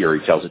directly or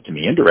he tells it to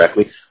me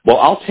indirectly. Well,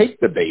 I'll take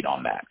the bait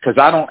on that because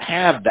I don't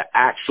have the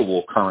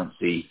actual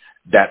currency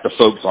that the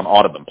folks on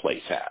Audubon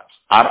Place have.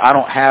 I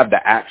don't have the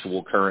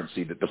actual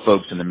currency that the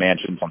folks in the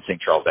mansions on St.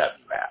 Charles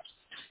Avenue have,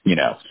 you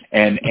know.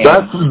 And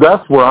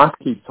that's where I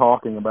keep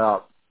talking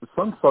about.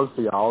 Some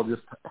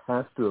sociologist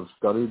has to have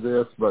studied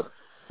this, but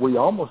we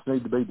almost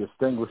need to be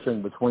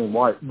distinguishing between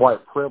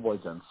white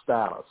privilege and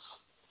status.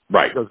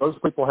 Right. Because those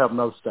people have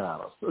no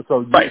status.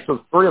 So, right.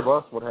 So three of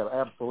us would have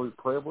absolute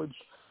privilege,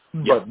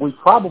 but we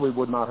probably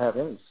would not have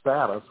any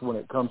status when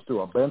it comes to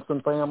a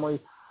Benson family,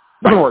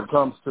 or it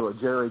comes to a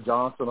Jerry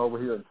Johnson over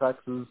here in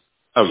Texas,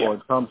 or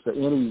it comes to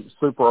any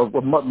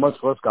much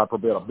less, God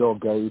forbid, a Bill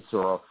Gates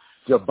or a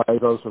Jeff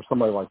Bezos or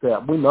somebody like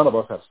that. None of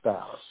us have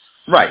status.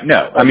 Right.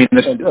 No. I mean,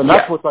 and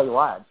that's what they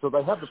lack. So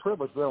they have the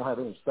privilege, but they don't have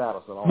any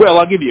status at all. Well,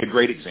 I'll give you a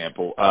great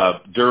example.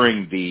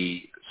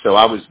 So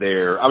I was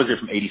there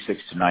from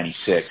 86 to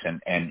 96,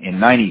 and in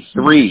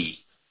 93,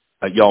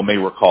 y'all may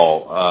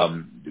recall,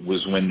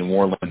 was when New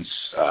Orleans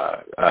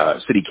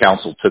City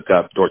Council took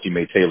up Dorothy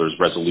Mae Taylor's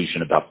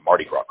resolution about the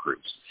Mardi Gras cruise.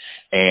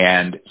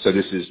 And so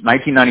this is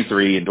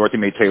 1993, and Dorothy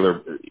Mae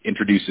Taylor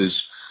introduces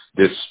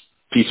this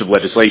piece of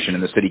legislation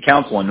in the City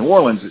Council in New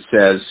Orleans that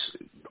says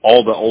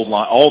all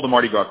the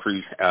Mardi Gras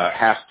crews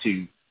have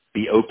to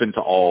be open to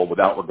all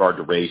without regard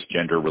to race,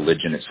 gender,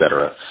 religion,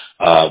 etc.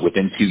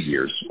 Within 2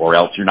 years, or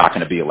else you're not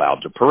going to be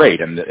allowed to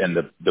parade. And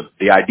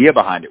the idea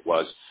behind it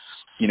was,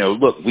 you know,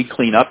 look, we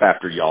clean up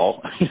after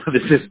y'all.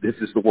 This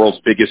is the world's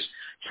biggest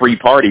free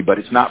party, but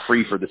it's not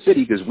free for the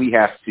city because we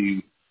have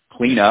to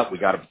clean up. We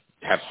got to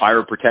have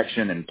fire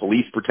protection and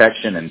police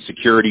protection and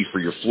security for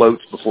your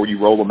floats before you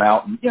roll them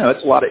out. And, you know,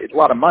 it's a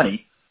lot of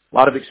money, a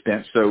lot of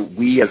expense. So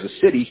we as a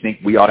city think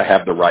we ought to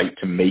have the right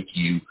to make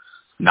you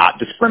not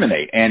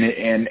discriminate.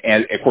 And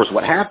of course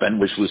what happened,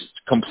 which was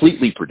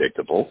completely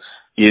predictable,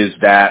 is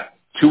that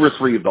 2 or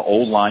 3 of the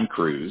old line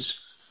crews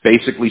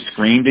basically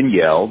screamed and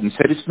yelled and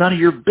said, it's none of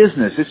your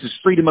business. This is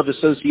freedom of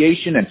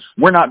association, and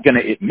we're not going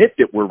to admit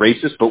that we're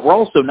racist, but we're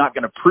also not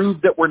going to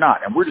prove that we're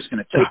not. And we're just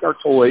going to take our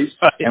toys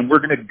and we're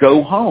going to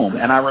go home.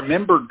 And I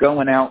remember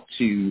going out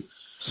to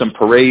some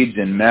parades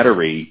in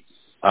Metairie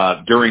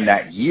during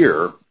that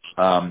year,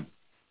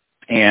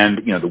 and,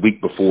 you know, the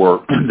week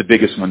before the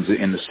biggest ones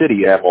in the city,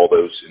 you have all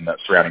those in the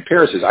surrounding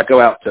parishes. I go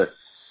out to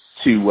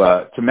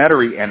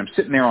Metairie, and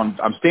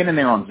I'm standing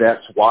there on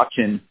Vets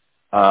watching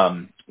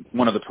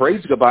one of the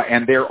parades go by,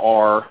 and there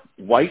are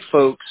white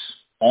folks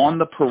on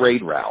the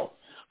parade route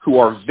who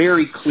are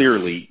very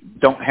clearly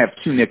don't have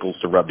 2 nickels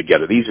to rub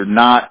together. These are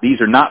not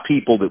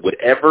people that would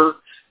ever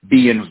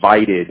be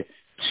invited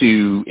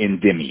to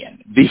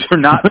Endymion. These are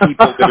not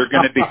people that are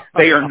going to be,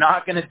 they are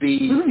not going to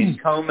be in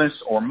Comus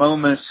or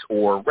Momus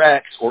or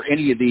Rex or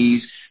any of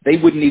these. They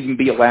wouldn't even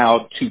be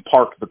allowed to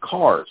park the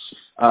cars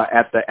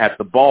at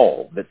the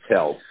ball that's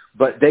held.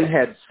 But they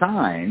had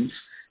signs.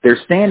 They're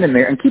standing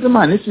there, and keep in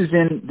mind, this is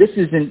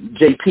in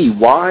JP.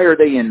 Why are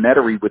they in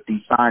Metairie with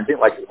these signs?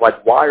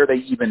 Like why are they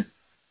even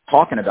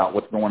talking about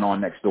what's going on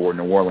next door in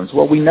New Orleans?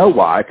 Well, we know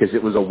why, because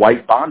it was a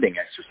white bonding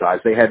exercise.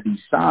 They had these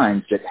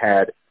signs that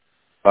had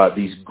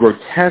these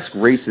grotesque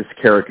racist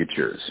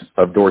caricatures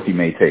of Dorothy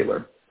Mae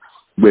Taylor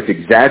with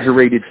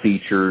exaggerated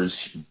features,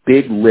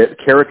 big lip,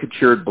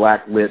 caricatured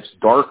black lips,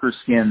 darker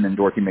skin than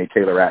Dorothy Mae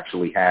Taylor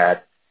actually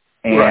had.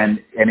 And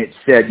it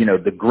said, you know,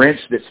 the Grinch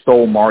that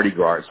stole Mardi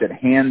Gras. It said,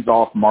 hands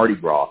off Mardi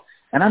Gras.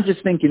 And I'm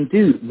just thinking,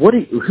 dude,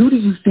 who do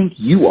you think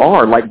you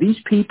are? Like, these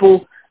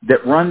people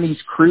that run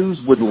these crews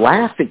would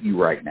laugh at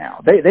you right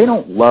now. They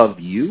don't love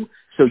you,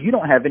 so you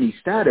don't have any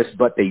status,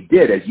 but they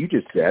did, as you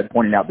just said,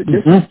 pointing out the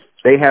difference.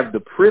 They have the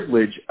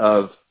privilege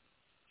of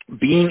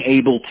being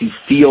able to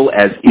feel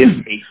as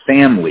if a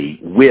family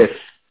with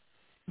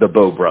the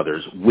Bow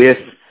brothers, with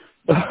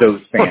those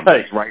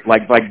families, right?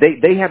 Like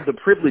they have the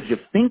privilege of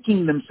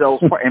thinking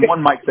themselves, and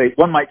one might say,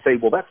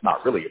 well, that's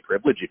not really a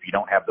privilege if you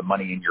don't have the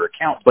money in your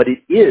account, but it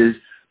is,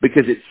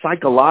 because it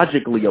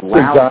psychologically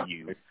allows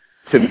you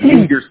to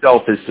view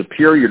yourself as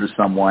superior to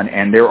someone.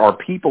 And there are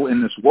people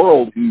in this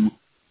world who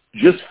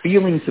just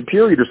feeling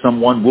superior to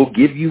someone will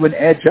give you an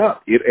edge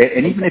up.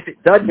 And even if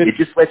it doesn't, it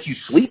just lets you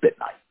sleep at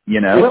night, you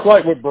know? It's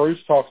like what Bruce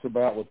talks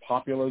about with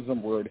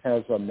populism, where it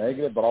has a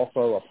negative but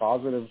also a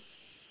positive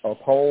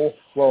pole.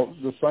 Well,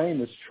 the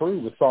same is true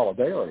with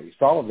solidarity.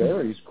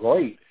 Solidarity is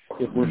great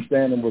if we're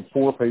standing with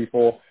poor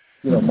people,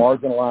 you know,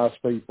 marginalized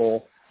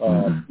people.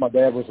 My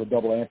dad was a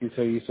double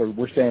amputee, so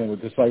we're standing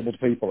with disabled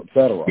people, et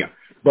cetera. Yeah.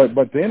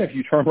 But then if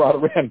you turn right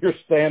around, you're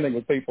standing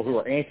with people who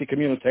are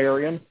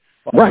anti-communitarian,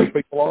 like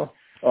these people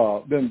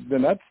are,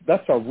 then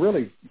that's a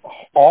really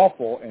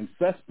awful and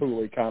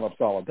cesspool-y kind of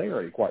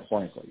solidarity, quite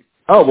frankly.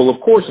 Oh, well, of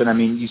course. And I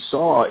mean, we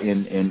saw it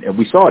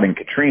in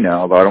Katrina,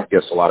 although I don't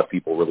guess a lot of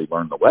people really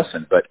learned the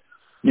lesson. But,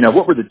 you know,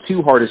 what were the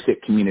 2 hardest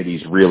hit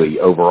communities really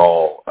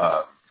overall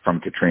from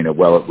Katrina?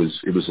 Well, it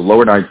was the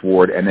Lower Ninth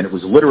Ward, and then it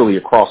was literally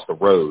across the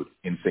road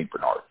in St.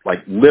 Bernard, like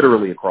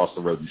literally across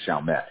the road in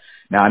Chalmette.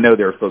 Now, I know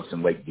there are folks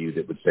in Lakeview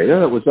that would say,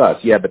 oh, it was us.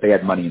 Yeah, but they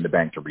had money in the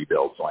bank to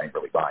rebuild, so I ain't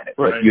really buying it.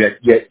 Right. But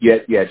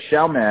you had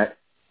Chalmette,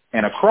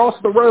 And across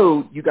the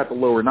road, you got the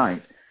lower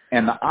ninth.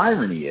 And the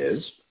irony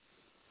is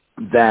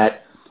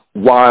that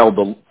while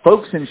the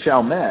folks in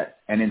Chalmette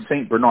and in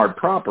St. Bernard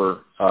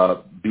proper,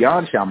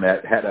 beyond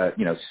Chalmette, had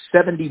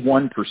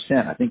 71%,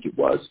 I think it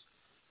was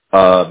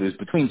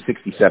between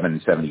 67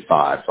 and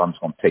 75, so I'm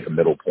just going to take a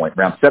middle point.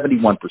 Around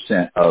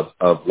 71%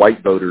 of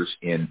white voters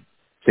in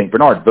St.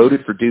 Bernard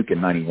voted for Duke in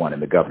 91 in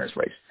the governor's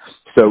race.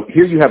 So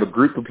here you have a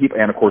group of people,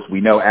 and of course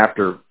we know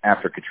after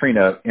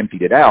Katrina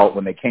emptied it out,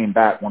 when they came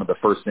back, one of the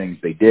first things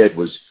they did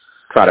was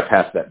try to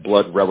pass that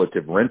blood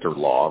relative renter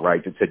law,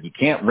 right, that said you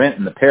can't rent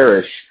in the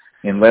parish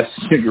unless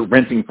you're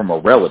renting from a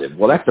relative.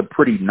 Well, that's a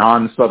pretty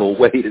non-subtle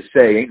way to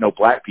say ain't no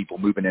black people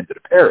moving into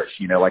the parish,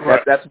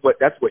 right. That's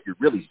what you're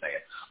really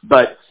saying.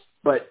 But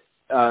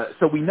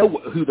so we know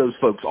who those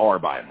folks are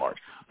by and large.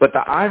 But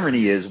the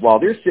irony is, while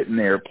they're sitting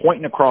there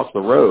pointing across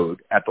the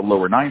road at the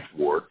lower Ninth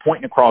Ward,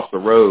 pointing across the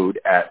road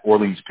at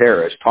Orleans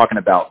Parish, talking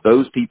about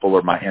those people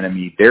are my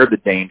enemy, they're the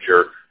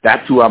danger,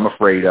 that's who I'm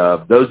afraid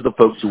of, those are the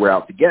folks who are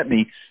out to get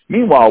me.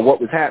 Meanwhile, what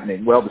was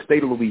happening? Well, the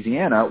state of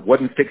Louisiana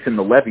wasn't fixing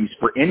the levees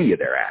for any of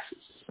their asses,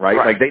 right?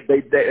 Like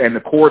they and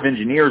the Corps of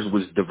Engineers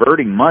was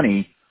diverting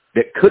money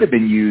that could have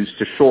been used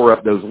to shore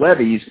up those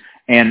levees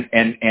and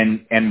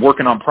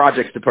working on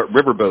projects to put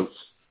riverboats,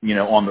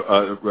 on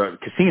the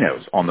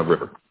casinos on the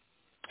river.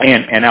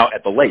 And out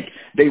at the lake,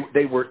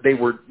 they were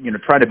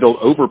trying to build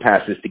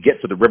overpasses to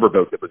get to the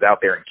riverboat that was out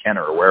there in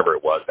Kenner or wherever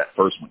it was, that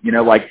first one.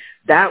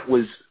 That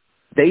was,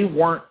 they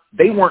weren't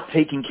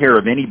taking care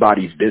of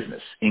anybody's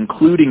business,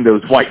 including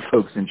those white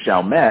folks in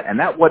Chalmette, and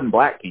that wasn't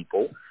black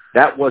people,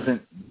 that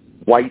wasn't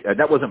white,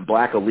 that wasn't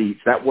black elites,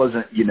 that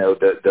wasn't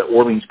the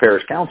Orleans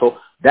Parish Council.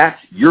 That's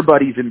your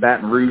buddies in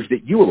Baton Rouge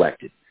that you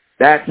elected.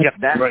 That's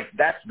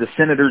the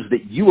senators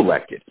that you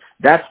elected.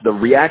 That's the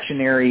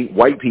reactionary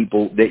white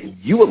people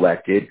that you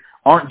elected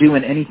aren't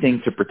doing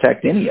anything to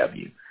protect any of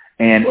you.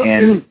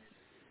 And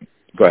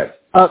go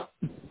ahead.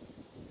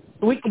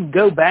 We can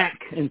go back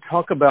and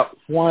talk about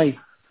why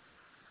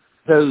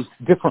those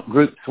different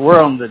groups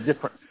were on the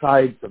different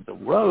sides of the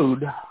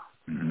road.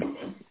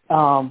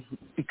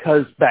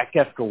 Because back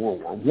after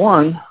World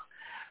War I,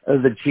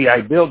 the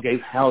GI Bill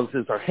gave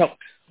houses or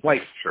helped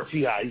white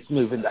GIs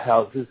move into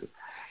houses.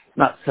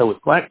 Not so with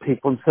black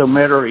people, and so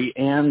Metairie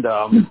and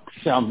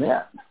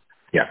Chalmette.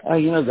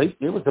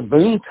 It was a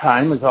boom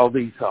time as all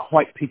these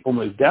white people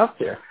moved out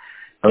there.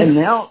 Okay. And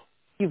now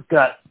you've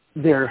got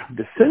their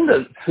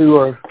descendants who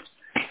are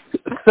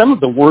some of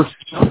the worst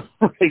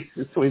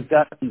racists we've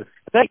got in the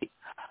state.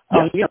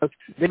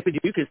 David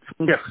Duke is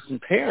from Jefferson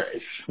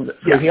Parish,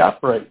 where he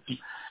operates.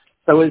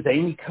 So is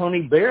Amy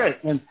Coney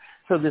Barrett. And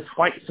so this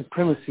white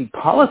supremacy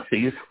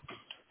policies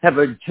have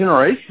a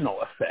generational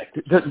effect.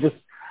 It doesn't just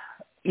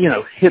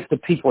hit the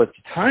people at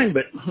the time,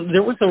 but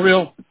there was a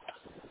real,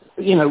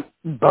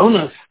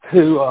 bonus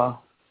to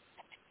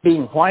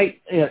being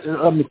white,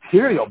 a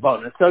material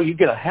bonus. So you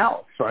get a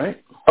house,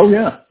 right? Oh,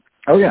 yeah.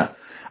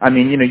 I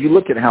mean, you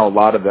look at how a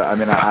lot of I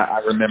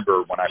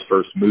remember when I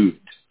first moved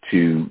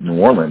to New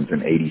Orleans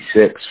in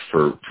 86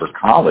 for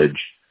college,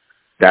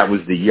 that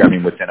was the year. I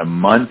mean, within a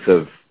month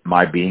of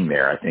my being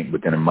there, I think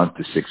within a month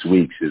to 6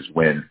 weeks is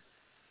when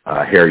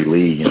Harry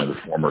Lee, the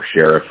former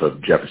sheriff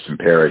of Jefferson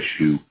Parish,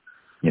 who,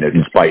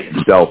 despite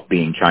himself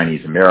being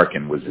Chinese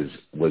American, was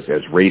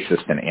as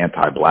racist and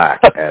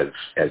anti-black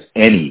as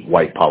any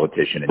white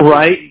politician.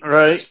 Right.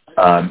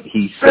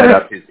 He set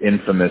up his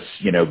infamous,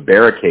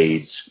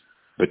 barricades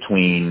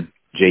between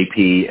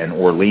JP and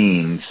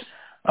Orleans,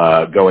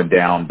 going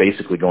down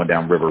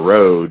River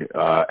Road,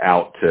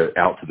 out to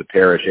the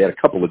parish. He had a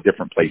couple of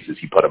different places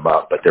he put them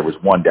up, but there was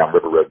one down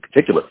River Road in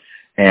particular,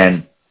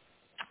 and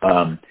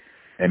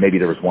maybe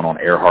there was one on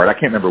Earhart. I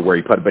can't remember where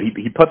he put it, but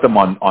he put them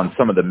on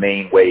some of the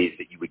main ways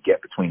that you would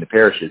get between the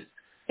parishes,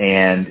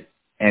 and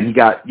he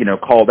got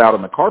called out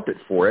on the carpet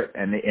for it.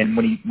 And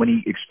when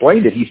he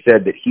explained it, he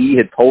said that he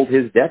had told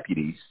his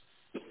deputies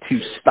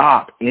to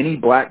stop any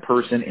black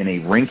person in a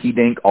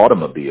rinky-dink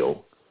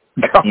automobile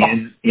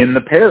in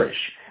the parish.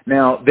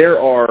 Now there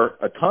are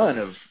a ton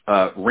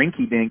of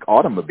rinky-dink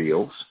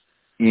automobiles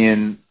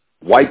in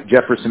white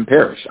Jefferson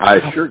Parish. I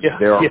assure you,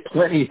 there are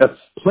plenty of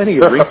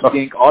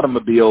rinky-dink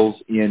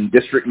automobiles in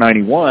District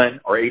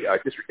 91 or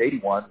District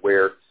 81,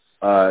 where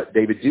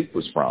David Duke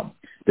was from.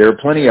 There are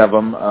plenty of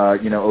them,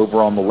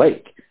 over on the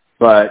lake.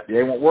 But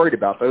they weren't worried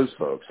about those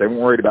folks. They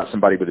weren't worried about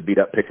somebody with a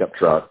beat-up pickup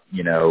truck,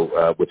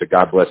 with a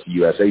God Bless the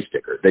USA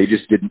sticker. They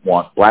just didn't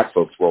want black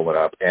folks rolling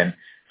up. And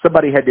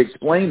somebody had to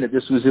explain that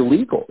this was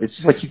illegal. It's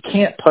just like you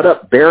can't put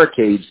up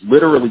barricades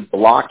literally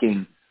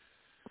blocking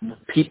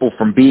people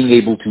from being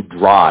able to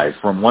drive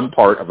from one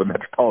part of a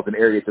metropolitan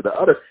area to the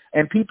other.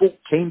 And people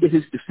came to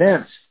his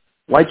defense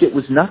like it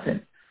was nothing.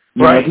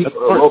 Right.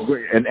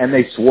 And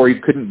they swore he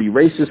couldn't be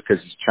racist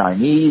because he's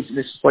Chinese. And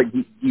it's just like,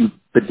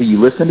 but do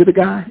you listen to the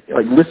guy?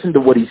 Like, listen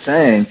to what he's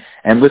saying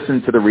and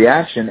listen to the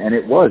reaction. And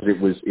it was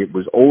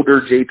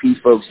older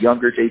JP folks,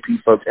 younger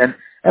JP folks.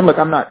 And look,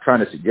 I'm not trying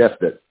to suggest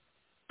that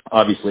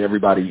obviously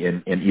everybody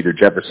in either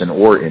Jefferson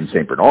or in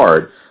St.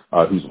 Bernard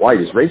who's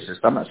white is racist.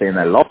 I'm not saying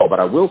that at all,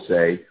 but I will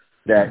say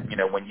that,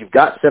 when you've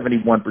got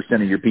 71%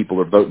 of your people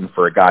are voting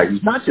for a guy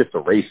who's not just a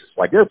racist,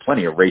 like there are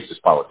plenty of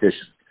racist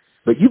politicians,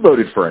 but you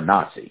voted for a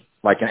Nazi,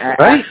 like an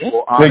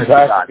actual honest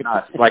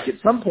Nazi. Like at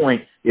some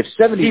point, if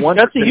 71%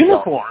 got the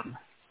uniform.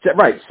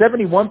 Right,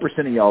 71%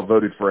 of y'all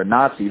voted for a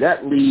Nazi,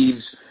 that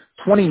leaves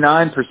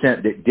 29%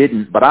 that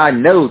didn't, but I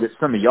know that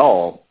some of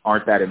y'all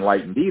aren't that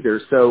enlightened either.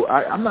 So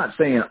I'm not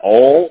saying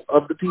all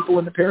of the people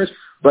in the parish,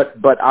 but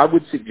I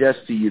would suggest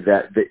to you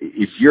that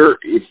if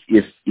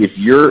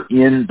you're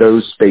in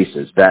those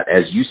spaces that,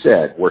 as you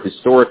said, were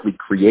historically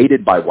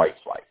created by white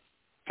flight,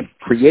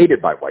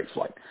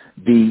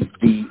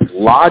 the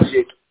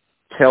logic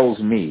tells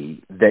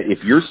me that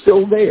if you're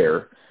still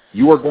there,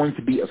 you are going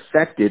to be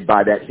affected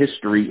by that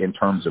history in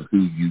terms of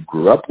who you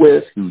grew up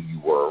with, who you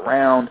were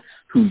around,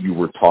 who you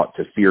were taught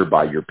to fear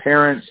by your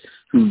parents,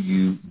 who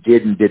you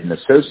did and didn't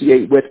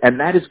associate with, and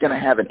that is going to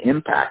have an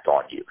impact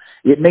on you.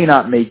 It may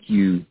not make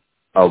you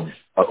an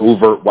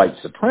overt white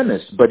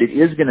supremacist, but it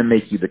is going to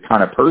make you the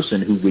kind of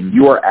person who, when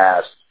you are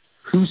asked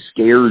who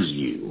scares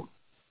you,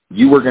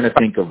 you are going to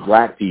think of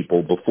black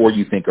people before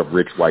you think of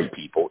rich white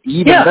people,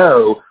 even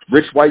though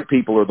rich white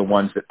people are the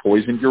ones that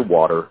poisoned your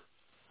water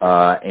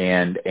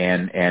and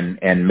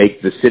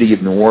make the city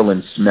of New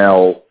Orleans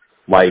smell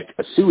like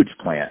a sewage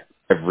plant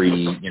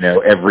every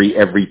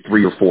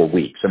 3 or 4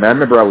 weeks. I mean, I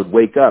remember I would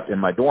wake up in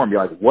my dorm and be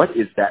like, what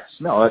is that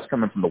smell? That's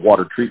coming from the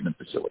water treatment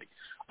facility.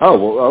 Oh,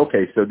 well,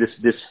 okay, so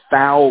this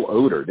foul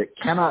odor that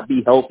cannot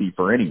be healthy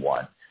for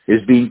anyone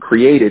is being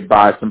created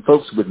by some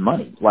folks with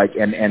money, like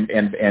and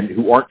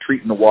who aren't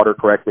treating the water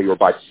correctly, or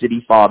by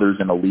city fathers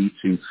and elites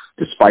who,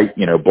 despite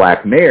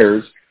black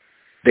mayors,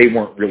 they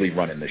weren't really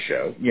running the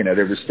show.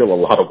 There was still a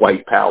lot of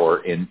white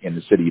power in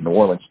the city of New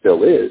Orleans,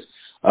 still is,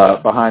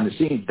 behind the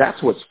scenes.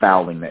 That's what's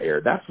fouling the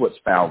air. That's what's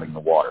fouling the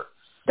water.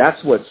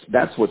 That's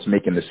what's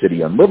making the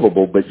city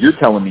unlivable. But you're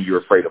telling me you're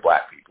afraid of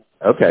black people.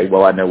 Okay,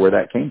 well, I know where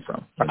that came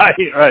from.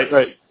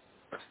 Right.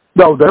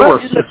 No, there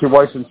were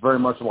situations very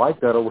much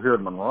like that over here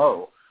in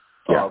Monroe,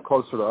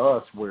 closer to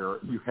us, where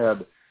you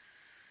had,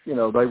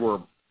 they were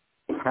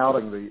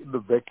touting the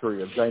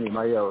victory of Jamie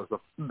Mayo as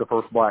the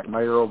first black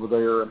mayor over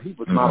there, and he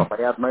was not a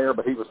bad mayor,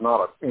 but he was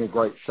not in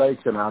great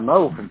shakes. And I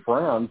know from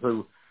friends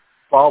who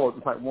followed,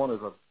 in fact, one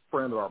is a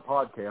friend of our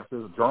podcast,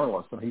 is a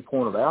journalist, and he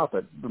pointed out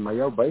that the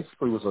Mayo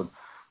basically was a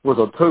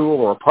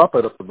tool or a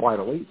puppet of the white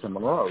elites in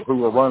Monroe who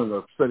were running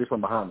the city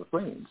from behind the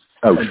scenes.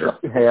 Oh, and sure.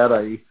 Had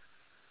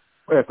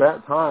at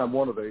that time,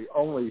 one of the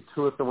only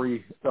 2 or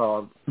 3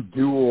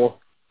 dual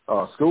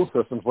school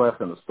systems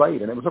left in the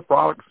state, and it was a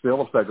product still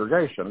of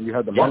segregation. You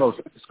had the Monroe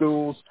City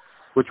Schools,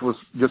 which was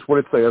just what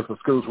it says, the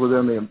schools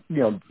within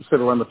the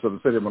city limits of the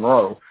city of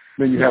Monroe.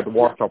 Then you had the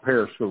Ouachita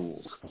Parish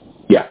schools.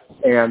 Yeah.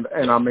 And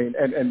I mean,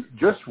 and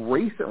just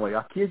recently,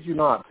 I kid you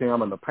not,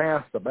 Tim, in the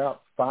past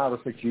about 5 or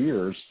 6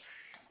 years,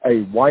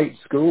 a white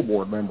school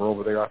board member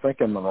over there, I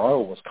think in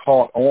Monroe, was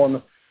caught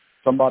on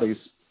somebody's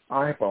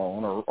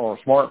iPhone or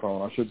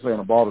smartphone, I should say, in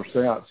a broader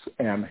sense,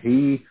 and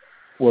he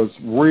was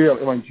real.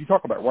 I mean, you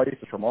talk about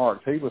racist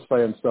remarks. He was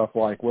saying stuff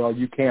like, "Well,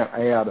 you can't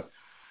add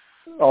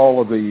all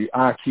of the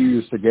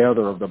IQs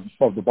together of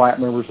the black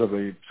members of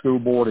the school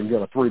board and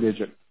get a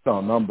 3-digit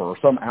number or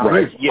some."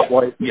 Right. He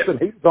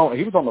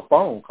was on the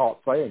phone caught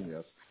saying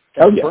this.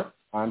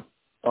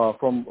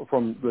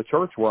 From the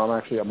church where I'm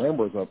actually a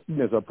member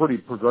is a pretty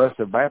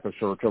progressive Baptist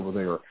church over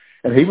there,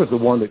 and he was the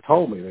one that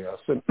told me this,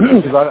 and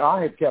because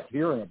I had kept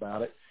hearing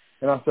about it.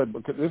 And I said,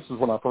 because this is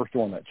when I first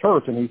joined that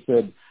church, and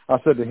I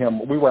said to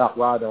him, we were out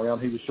riding around,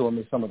 he was showing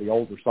me some of the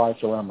older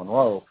sites around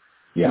Monroe.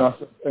 Yeah.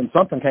 And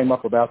something came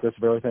up about this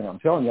very thing I'm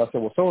telling you. I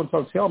said, well,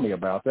 so-and-so, tell me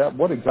about that.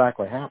 What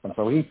exactly happened?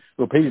 So he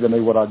repeated to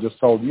me what I just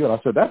told you, and I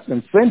said, that's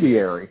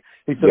incendiary.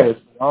 He said, it's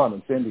beyond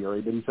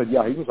incendiary, but he said, he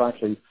was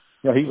actually,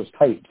 he was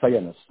taped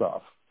saying this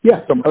stuff.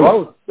 Yeah. So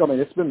Monroe, I mean,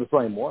 it's been the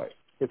same way.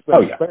 It's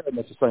been very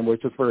much the same way.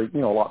 It's just very,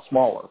 a lot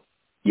smaller.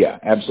 Yeah,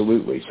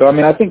 absolutely. So, I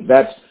mean, I think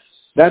that's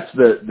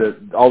the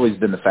always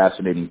been the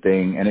fascinating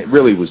thing, and it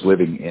really was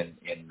living in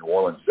New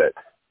Orleans that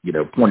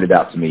pointed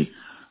out to me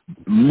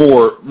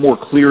more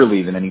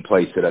clearly than any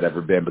place that I'd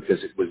ever been,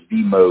 because it was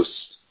the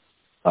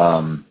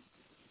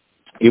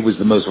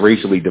most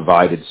racially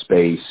divided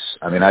space.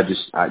 I mean,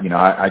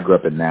 I grew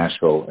up in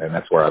Nashville, and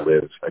that's where I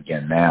live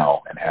again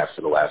now and have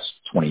for the last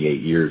 28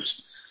 years,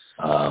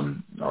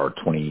 or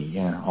 20.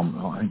 Yeah,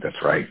 I think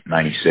that's right.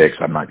 96.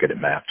 I'm not good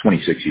at math.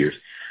 26 years,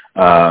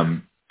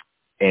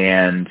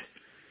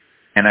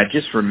 and I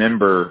just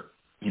remember,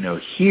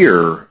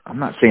 here, I'm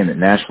not saying that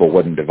Nashville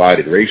wasn't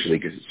divided racially,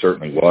 because it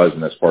certainly was,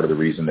 and that's part of the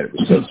reason that it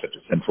was such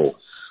a central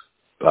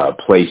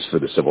place for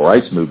the civil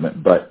rights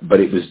movement, but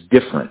it was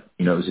different.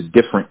 It was a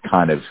different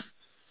kind of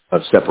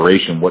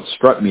separation. What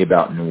struck me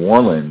about New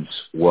Orleans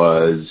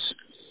was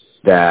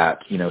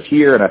that,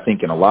 here, and I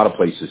think in a lot of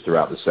places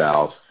throughout the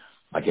South,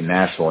 like in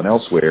Nashville and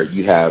elsewhere,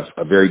 you have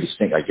a very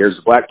distinct, like there's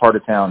the black part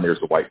of town, there's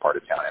the white part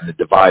of town, and the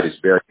divide is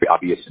very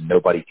obvious and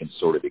nobody can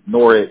sort of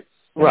ignore it.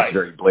 Right. It's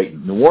very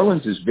blatant. New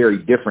Orleans is very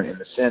different in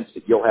the sense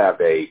that you'll have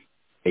a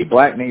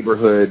black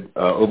neighborhood,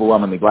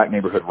 overwhelmingly black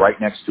neighborhood right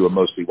next to a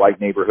mostly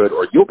white neighborhood,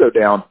 or you'll go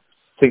down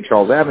St.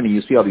 Charles Avenue,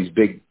 you see all these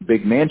big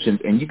mansions,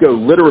 and you go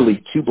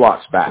literally 2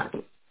 blocks back,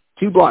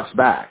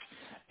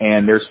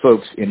 and there's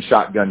folks in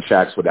shotgun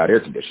shacks without air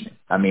conditioning.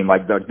 I mean,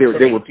 like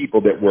there were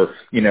people that were,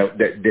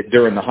 that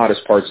during the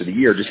hottest parts of the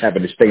year just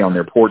having to stay on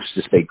their porch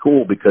to stay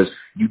cool because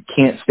you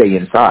can't stay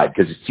inside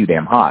because it's too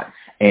damn hot.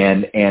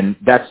 And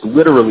that's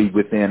literally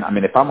within, I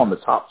mean, if I'm on the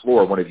top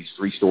floor of one of these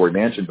 3-story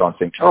mansions on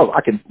St. Charles, I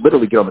can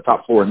literally get on the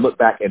top floor and look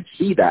back and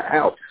see that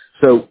house.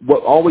 So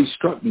what always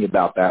struck me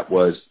about that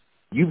was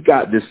you've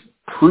got this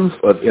proof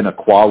of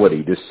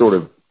inequality, this sort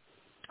of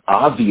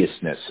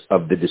obviousness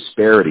of the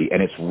disparity,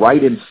 and it's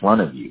right in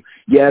front of you.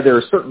 Yeah, there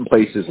are certain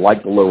places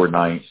like the Lower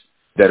Ninth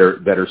that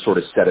are sort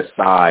of set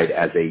aside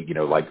as a,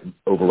 like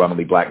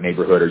overwhelmingly black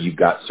neighborhood, or you've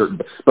got certain,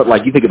 but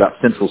like you think about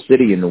Central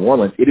City in New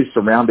Orleans, it is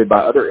surrounded by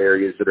other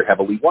areas that are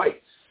heavily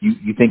white.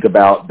 You think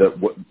about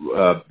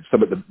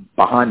some of the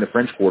behind the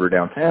French Quarter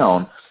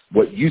downtown,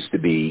 what used to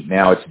be,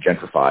 now it's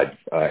gentrified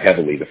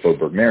heavily, the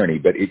Faubourg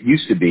Marigny, but it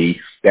used to be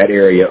that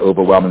area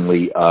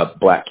overwhelmingly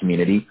black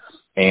community.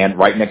 And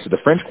right next to the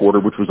French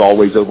Quarter, which was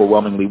always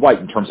overwhelmingly white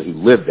in terms of who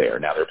lived there.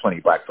 Now, there are plenty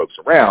of black folks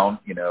around,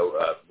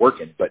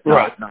 working, but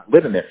not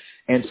living there.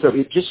 And so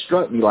it just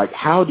struck me like,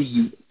 how do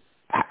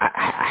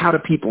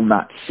people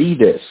not see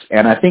this?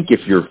 And I think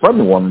if you're from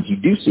New Orleans, you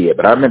do see it.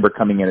 But I remember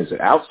coming in as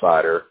an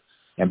outsider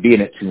and being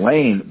at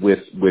Tulane with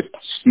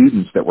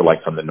students that were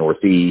like from the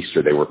Northeast,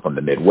 or they were from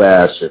the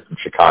Midwest, or from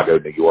Chicago,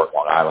 New York,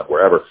 Long Island,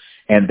 wherever.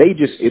 And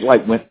it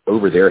like went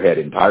over their head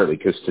entirely,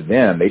 because to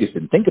them, they just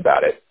didn't think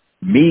about it.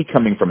 Me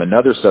coming from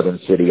another southern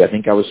city, I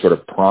think I was sort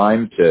of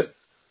primed to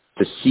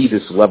see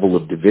this level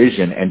of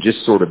division and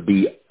just sort of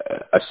be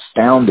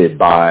astounded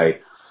by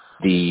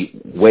the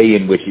way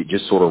in which it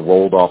just sort of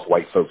rolled off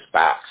white folks'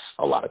 backs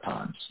a lot of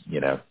times,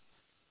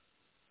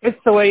 It's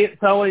the way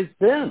it's always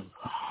been.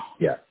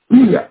 Yeah.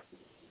 Yeah.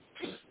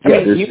 I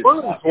mean, New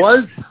Orleans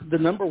was the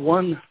number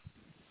one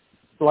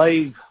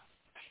slave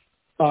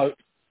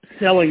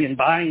selling and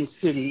buying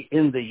city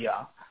in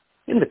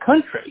the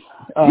country.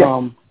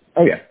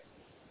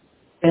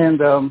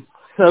 And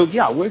so,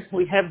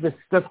 we have this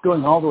stuff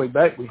going all the way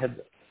back. We had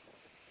the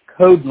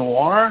Code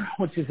Noir,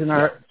 which is in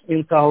our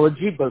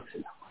anthology, both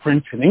in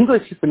French and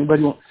English, if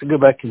anybody wants to go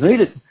back and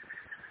read it.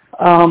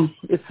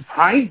 It's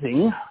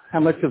surprising how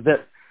much of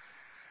that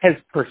has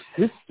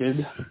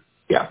persisted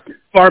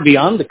far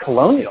beyond the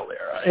colonial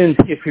era. And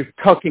if you're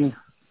talking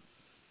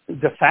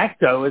de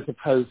facto as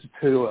opposed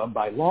to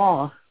by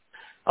law,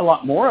 a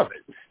lot more of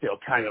it is still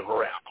kind of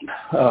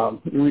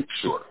around.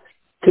 Sure.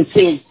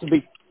 Continues to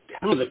be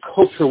kind of the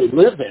culture we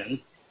live in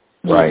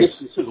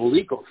addition to the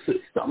legal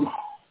system.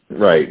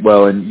 Right.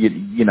 Well, and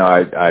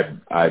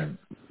I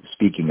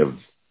speaking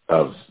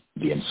of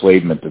the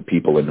enslavement of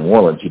people in New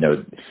Orleans,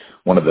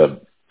 one of the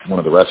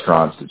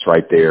restaurants that's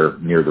right there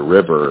near the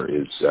river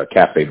is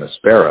Cafe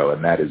Maspero,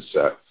 and that is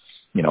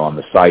on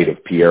the site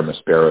of Pierre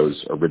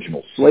Maspero's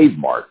original slave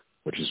mart,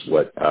 which is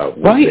what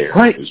was there.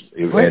 Right.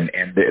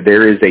 And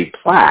there is a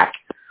plaque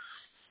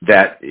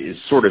that is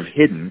sort of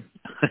hidden.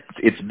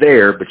 It's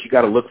there, but you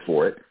got to look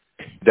for it.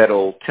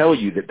 That'll tell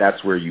you that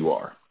that's where you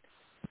are.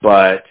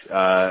 But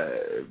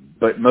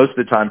most of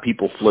the time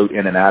people float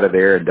in and out of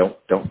there and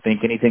don't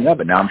think anything of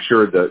it. Now, I'm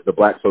sure the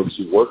black folks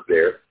who work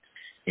there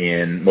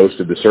in most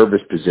of the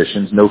service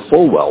positions know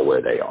full well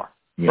where they are.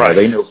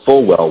 They know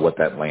full well what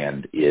that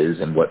land is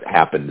and what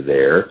happened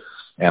there.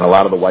 And a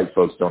lot of the white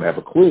folks don't have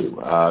a clue.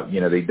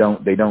 They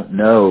don't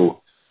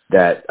know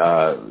that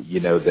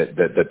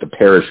that the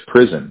parish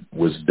prison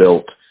was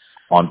built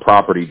on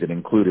property that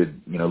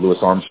included Louis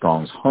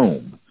Armstrong's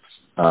home.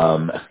 They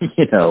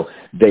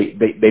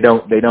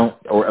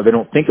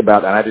don't think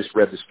about that. I just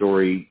read the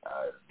story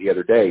the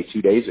other day,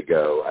 2 days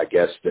ago, I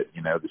guess, that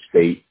the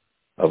state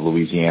of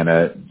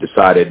Louisiana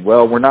decided,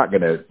 well, we're not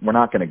going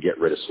to get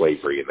rid of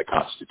slavery in the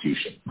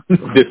Constitution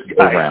this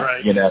go around.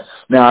 Right.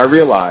 Now I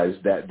realize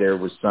that there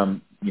was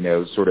some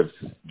sort of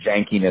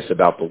jankiness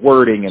about the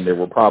wording, and there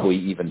were probably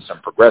even some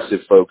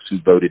progressive folks who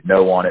voted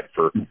no on it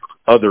for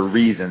other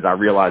reasons. I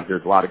realize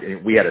there's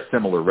we had a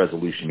similar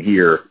resolution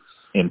here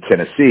in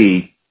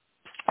Tennessee.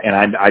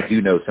 And I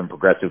do know some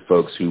progressive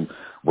folks who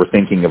were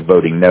thinking of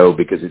voting no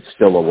because it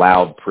still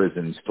allowed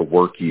prisons to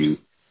work you.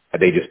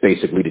 They just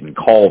basically didn't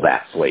call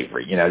that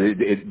slavery.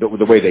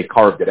 The way they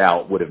carved it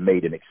out would have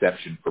made an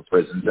exception for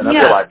prisons. And I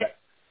realize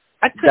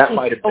that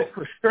might have been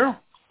for sure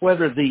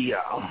whether the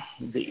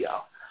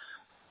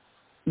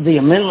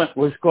amendment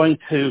was going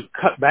to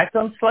cut back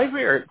on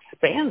slavery or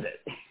expand it.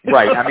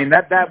 Right. I mean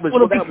that was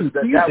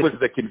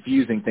the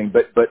confusing thing.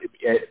 But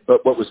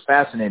what was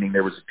fascinating,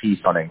 there was a piece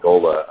on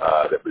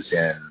Angola that was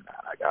in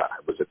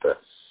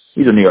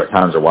either New York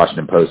Times or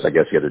Washington Post, I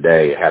guess, the other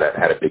day. It had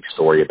a big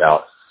story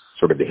about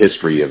sort of the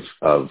history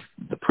of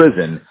the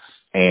prison.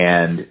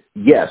 And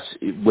yes,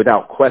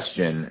 without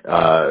question,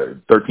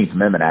 13th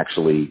Amendment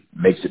actually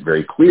makes it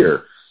very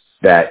clear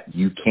that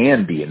you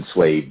can be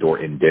enslaved or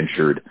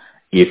indentured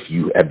if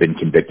you have been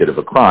convicted of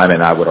a crime.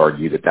 And I would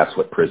argue that that's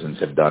what prisons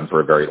have done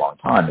for a very long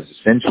time, is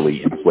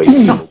essentially enslaved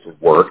people to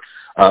work.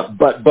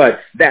 But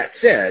that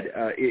said,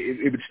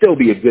 it would still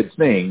be a good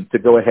thing to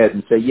go ahead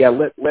and say, yeah,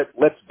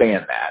 let's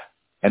ban that.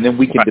 And then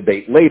we can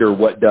debate later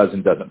what does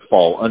and doesn't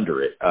fall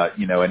under it.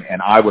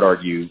 And I would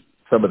argue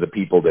some of the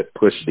people that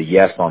push the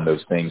yes on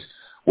those things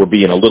were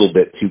being a little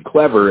bit too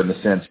clever in the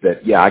sense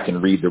that, yeah, I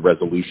can read the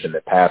resolution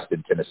that passed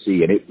in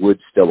Tennessee, and it would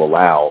still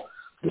allow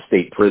the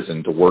state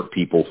prison to work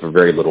people for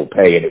very little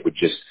pay, and it would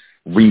just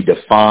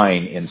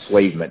redefine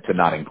enslavement to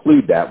not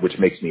include that, which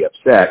makes me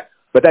upset.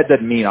 But that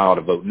doesn't mean I ought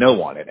to vote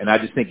no on it. And I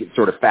just think it's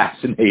sort of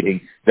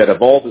fascinating that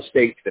of all the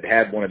states that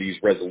had one of these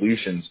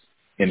resolutions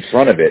in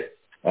front of it,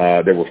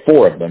 there were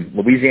 4 of them.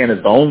 Louisiana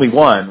is the only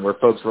one where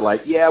folks were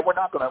like, "Yeah, we're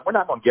not going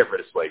to get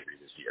rid of slavery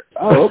this year."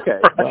 Oh, okay.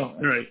 Well,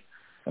 right.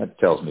 That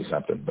tells me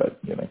something, but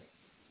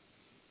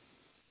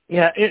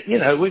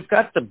Yeah, we've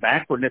got the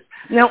backwardness.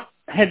 Now,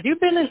 had you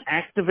been an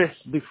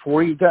activist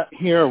before you got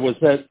here, or was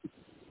that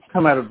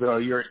come out of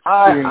your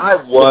experience? I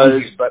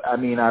was, but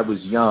I was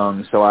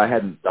young, so I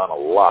hadn't done a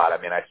lot.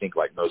 I think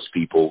like most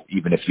people,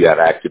 even if you have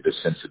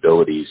activist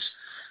sensibilities,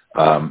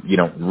 you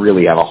don't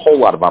really have a whole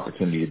lot of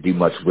opportunity to do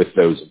much with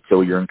those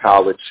until you're in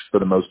college for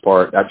the most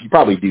part. You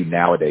probably do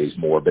nowadays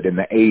more, but in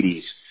the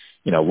 80s,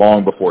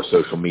 long before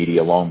social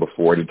media, long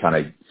before any kind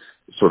of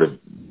sort of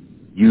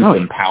youth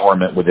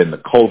empowerment within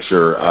the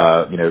culture,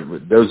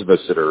 those of us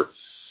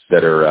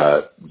that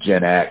are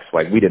Gen X,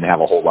 like we didn't have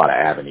a whole lot of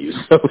avenues.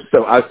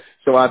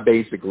 So I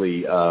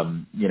basically,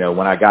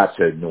 when I got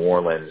to New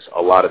Orleans,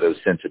 a lot of those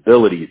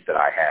sensibilities that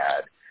I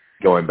had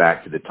going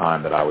back to the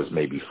time that I was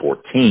maybe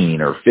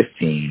 14 or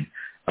 15,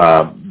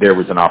 there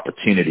was an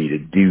opportunity to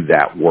do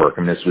that work.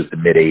 This was the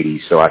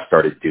mid-'80s, so I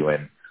started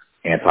doing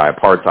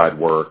anti-apartheid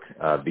work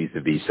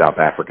vis-a-vis South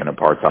African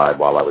apartheid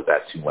while I was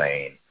at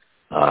Tulane,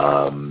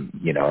 and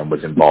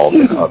was involved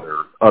in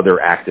other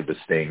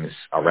activist things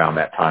around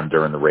that time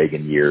during the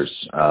Reagan years.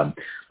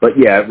 But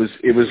yeah,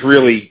 it was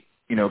really,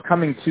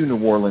 coming to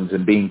New Orleans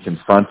and being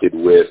confronted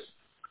with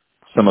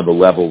some of the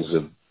levels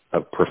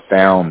of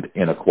profound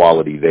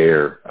inequality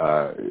there,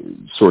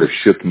 sort of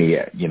shook me,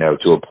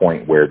 to a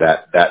point where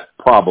that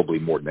probably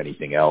more than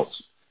anything else,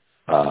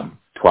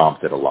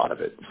 prompted a lot of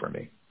it for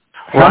me.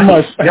 How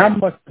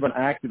much of an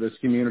activist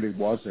community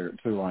was there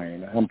at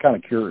Tulane? I'm kind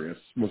of curious.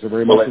 Was there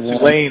very much of one? At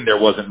Tulane, there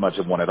wasn't much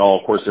of one at all.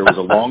 Of course, there was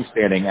a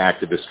long-standing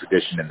activist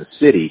tradition in the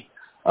city,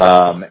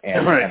 and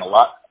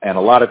a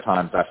lot of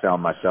times I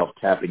found myself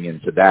tapping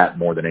into that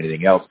more than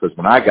anything else, because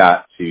when I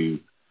got to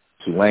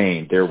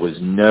Tulane, there was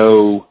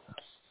no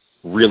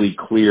really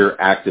clear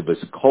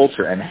activist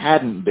culture, and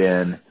hadn't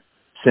been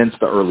since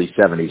the early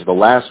 70s. The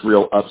last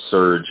real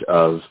upsurge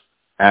of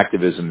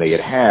activism they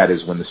had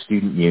is when the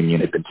student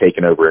union had been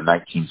taken over in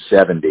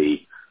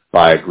 1970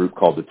 by a group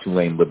called the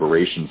Tulane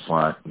Liberation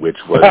Front, which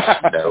was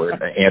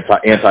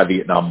an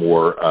anti-Vietnam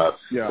War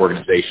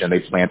organization. They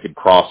planted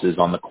crosses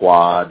on the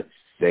quad.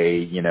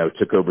 They,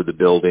 took over the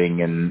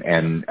building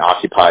and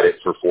occupied it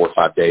for 4 or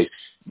 5 days,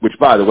 which,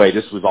 by the way,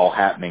 this was all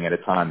happening at a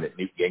time that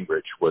Newt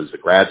Gingrich was a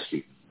grad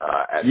student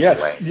at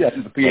Tulane. Yes,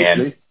 the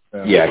PhD.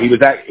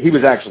 He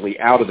was actually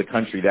out of the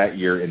country that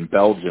year in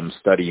Belgium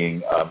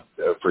studying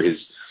for his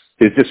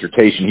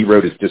dissertation. He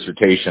wrote his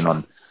dissertation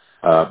on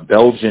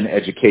Belgian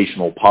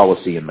educational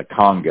policy in the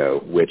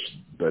Congo, which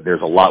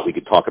there's a lot we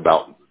could talk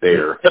about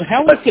there. And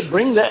how we could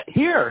bring that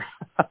here.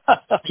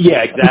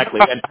 Yeah,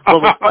 exactly. And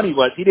what was funny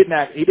was he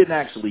didn't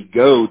actually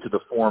go to the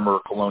former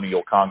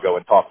colonial Congo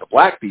and talk to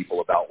black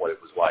people about what it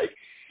was like.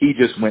 He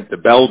just went to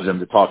Belgium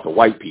to talk to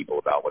white people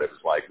about what it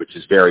was like, which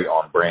is very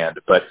on brand.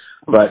 But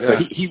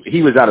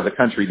he was out of the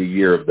country the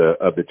year of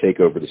the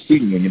takeover of the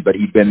student union, but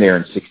he'd been there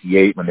in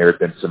 '68 when there had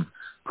been some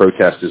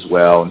protests as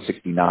well, in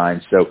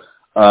 '69. So,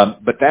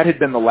 but that had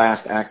been the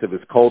last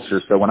activist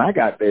culture. So when I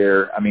got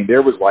there,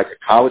 there was like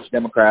a college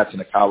Democrats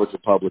and a college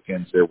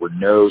Republicans. There were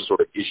no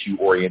sort of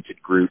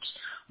issue-oriented groups.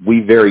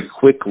 We very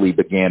quickly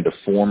began to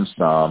form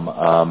some,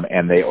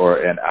 and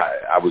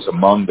I was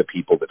among the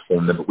people that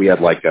formed them. But we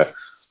had like a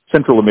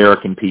Central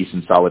American Peace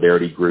and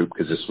Solidarity group,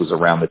 because this was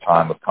around the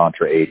time of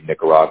Contra aid in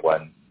Nicaragua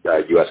and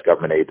U.S.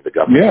 government aid to the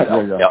government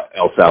of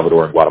El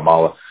Salvador and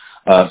Guatemala.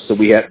 So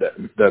we had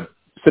the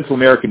Central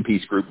American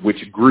Peace Group,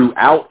 which grew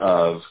out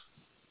of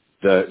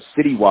the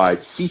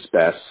citywide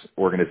CSPES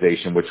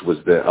organization, which was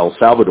the El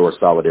Salvador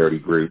Solidarity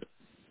Group,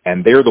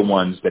 and they're the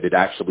ones that had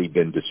actually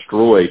been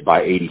destroyed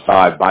by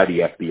 '85 by the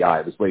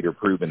FBI. It was later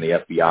proven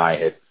the FBI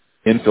had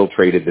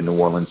infiltrated the New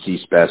Orleans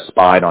CSPES,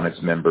 spied on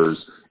its members,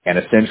 and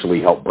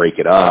essentially helped break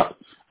it up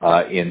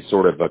in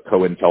sort of a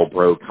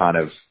COINTELPRO kind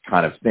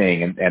of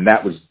thing. And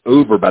that was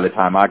over by the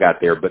time I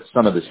got there, but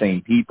some of the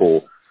same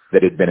people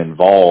that had been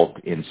involved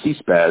in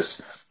CSPES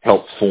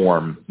helped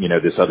form,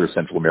 this other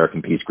Central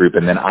American Peace Group.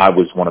 And then I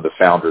was one of the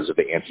founders of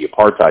the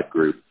anti-apartheid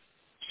group.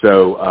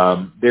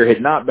 So there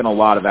had not been a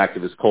lot of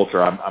activist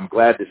culture. I'm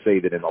glad to say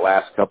that in the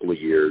last couple of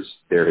years,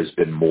 there has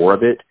been more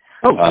of it.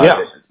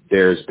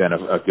 There's been a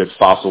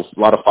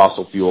lot of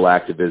fossil fuel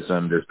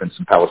activism. There's been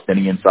some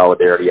Palestinian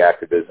solidarity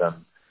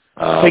activism.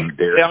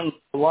 Down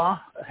law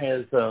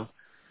has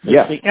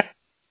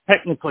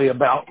technically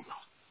about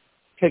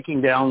taking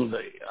down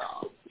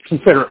the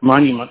Confederate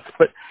monuments.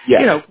 But,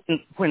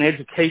 when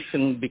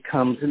education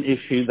becomes an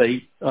issue,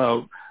 they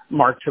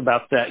march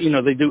about that.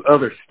 They do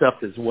other stuff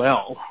as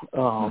well.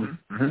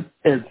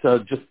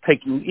 It's just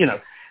taking,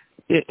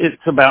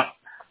 it's about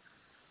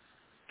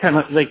kind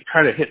of, they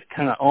try to hit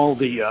kind of all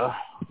the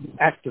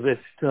activist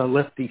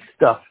lefty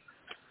stuff.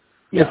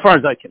 As far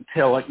as I can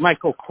tell, like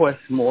Michael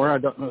Questmore, I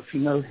don't know if you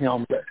know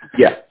him, but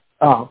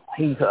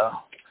he's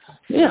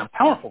a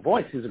powerful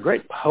voice. He's a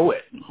great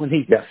poet. When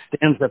he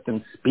stands up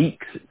and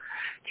speaks, it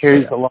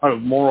carries a lot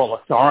of moral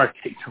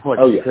authority to what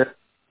he says.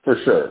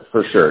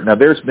 For sure. Now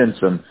there's been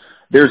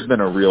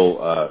a real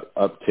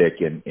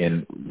uptick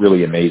in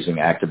really amazing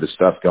activist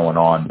stuff going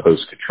on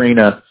post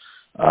Katrina.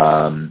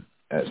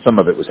 Some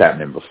of it was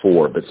happening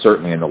before, but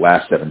certainly in the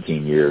last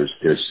 17 years,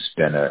 there's just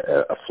been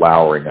a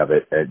flowering of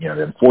it. And,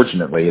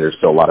 unfortunately, there's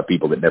still a lot of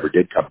people that never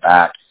did come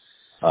back,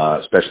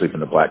 especially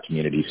from the Black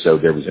community. So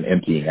there was an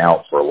emptying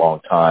out for a long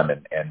time,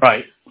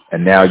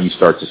 and now you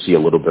start to see a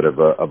little bit of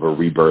a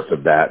rebirth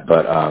of that.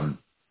 But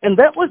and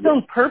that was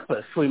on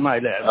purpose, we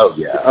might add. Oh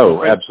yeah.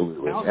 Oh,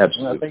 absolutely.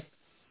 Absolutely.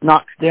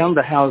 Knocks down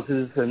the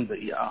houses and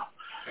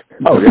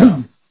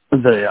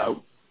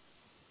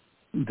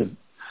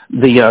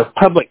the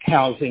public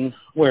housing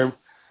where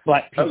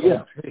Black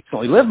people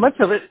traditionally live. Much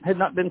of it had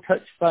not been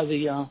touched by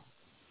the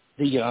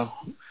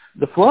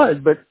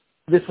flood, but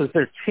this was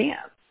their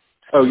chance.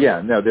 Oh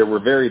yeah, no, there were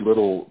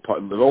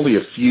only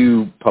a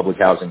few public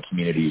housing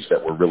communities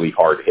that were really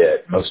hard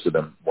hit. Most of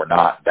them were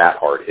not that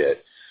hard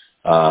hit.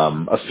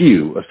 A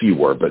few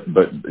were, but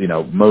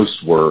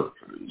most were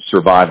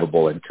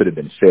survivable and could have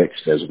been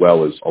fixed, as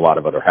well as a lot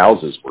of other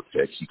houses were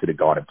fixed. You could have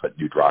gone and put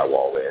new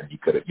drywall in. You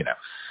could have,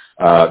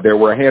 there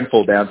were a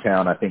handful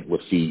downtown. I think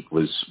Lafitte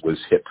was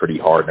hit pretty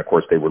hard, and of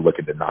course they were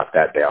looking to knock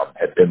that down.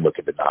 Had been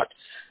looking to knock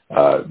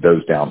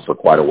those down for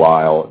quite a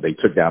while. They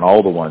took down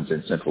all the ones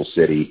in Central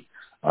City.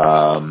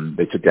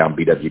 They took down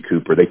B.W.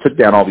 Cooper. They took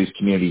down all these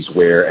communities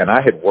and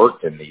I had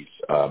worked in these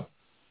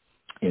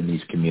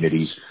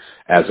communities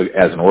as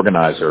an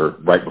organizer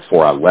right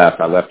before I left.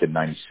 I left in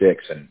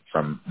 96, and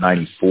from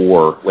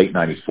late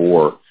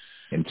 94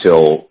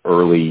 until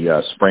early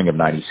spring of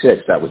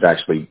 96, that was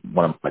actually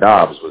one of my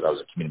jobs. I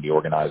was a community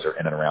organizer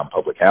in and around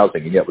public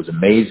housing. And yet it was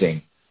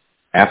amazing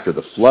after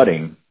the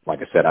flooding.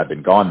 Like I said, I'd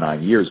been gone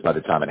 9 years by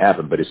the time it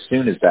happened, but as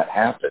soon as that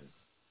happened,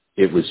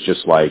 it was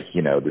just like,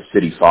 the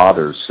city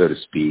fathers, so to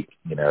speak,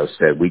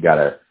 said, we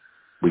gotta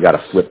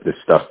flip this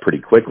stuff pretty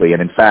quickly.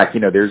 And in fact,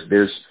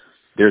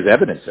 there's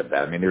evidence of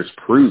that. I mean, there's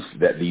proof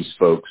that these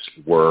folks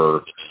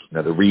were,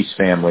 the Reese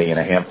family and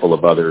a handful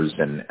of others,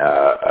 and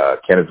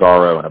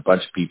Canizaro and a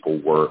bunch of people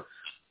were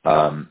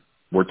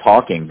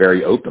talking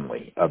very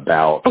openly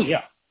about,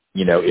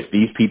 if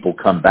these people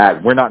come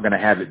back, we're not going to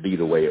have it be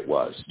the way it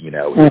was,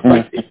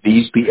 if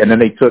these people, and then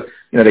they took,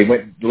 they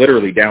went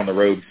literally down the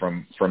road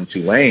from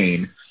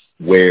Tulane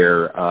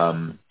where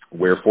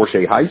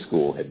Forshey High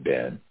School had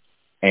been,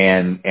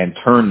 and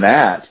turn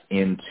that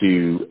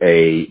into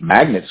a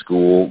magnet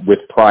school with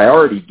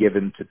priority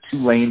given to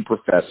Tulane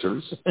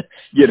professors,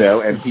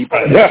 and people.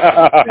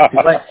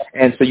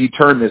 And so you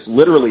turn this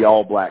literally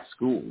all Black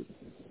school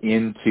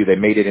they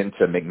made it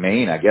into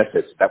McMain. I guess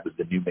that was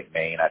the new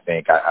McMain. I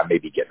think I may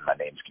be getting my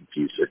names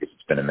confused here because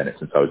it's been a minute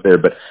since I was there,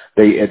 but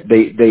they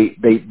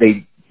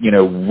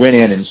went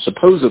in and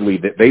supposedly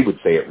that they would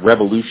say it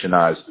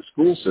revolutionized the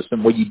school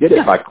system. Well, you did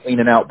it by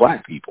cleaning out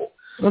Black people.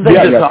 Well,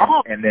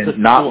 and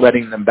then not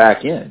letting them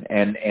back in,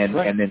 and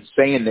then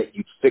saying that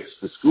you fixed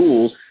the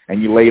schools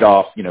and you laid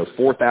off,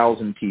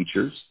 4,000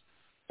 teachers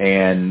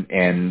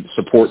and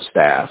support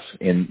staff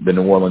in the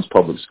New Orleans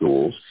public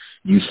schools.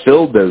 You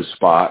filled those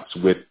spots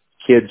with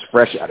kids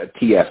fresh out of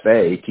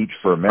TFA, Teach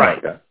for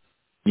America,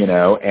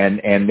 and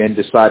then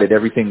decided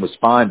everything was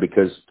fine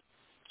because,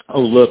 oh,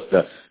 look,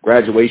 the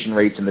graduation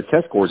rates and the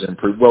test scores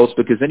improved. Well, it's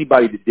because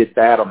anybody that did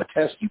that on the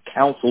test, you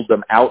counseled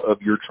them out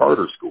of your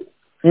charter school.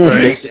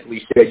 Right. You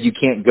basically said you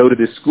can't go to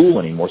this school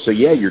anymore. So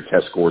yeah, your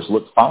test scores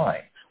look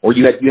fine. Or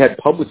you had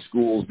public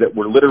schools that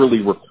were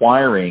literally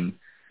requiring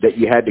that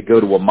you had to go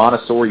to a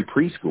Montessori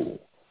preschool.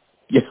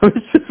 It's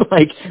just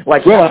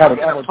like well, having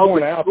a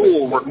public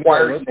school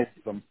requiring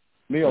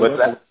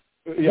neoliberalism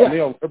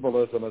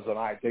is an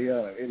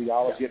idea, an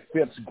ideology. It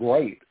fits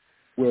great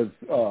with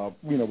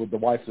with the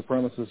white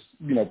supremacist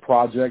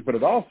project, but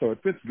it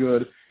fits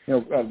good.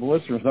 The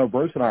listeners know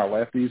Bruce and I are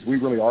lefties. We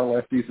really are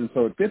lefties, and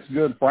so it fits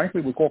good,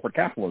 frankly, with corporate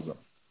capitalism.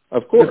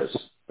 Of course.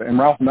 And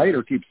Ralph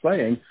Nader keeps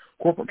saying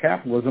corporate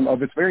capitalism,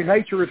 of its very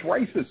nature, is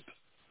racist.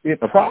 It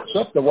props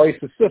up the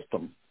racist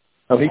system.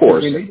 Of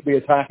course. We need to be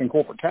attacking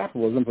corporate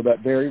capitalism for that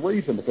very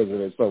reason, because it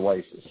is so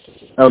racist.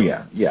 Oh,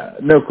 yeah.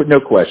 No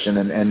question.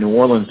 And New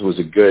Orleans was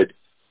a good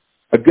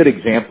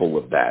example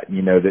of that.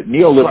 That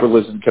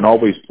neoliberalism can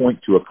always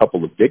point to a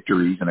couple of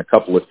victories and a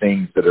couple of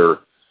things that are,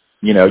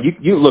 you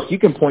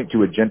can point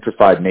to a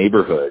gentrified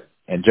neighborhood,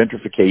 and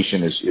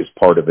gentrification is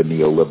part of a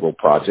neoliberal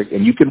project,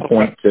 and you can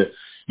point to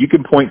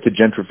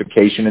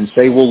gentrification and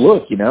say, well,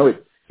 look,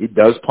 it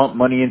does pump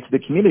money into the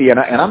community, and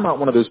I'm not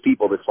one of those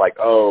people that's like,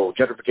 oh,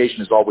 gentrification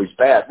is always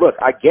bad. Look,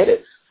 I get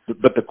it.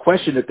 But the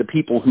question that the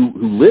people who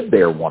live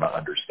there want to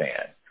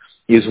understand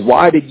is,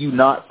 why did you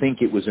not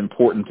think it was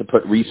important to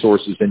put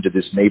resources into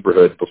this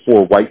neighborhood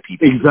before white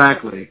people?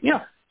 Exactly.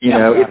 Yeah. You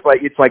know,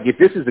 it's like if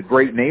this is a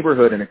great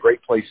neighborhood and a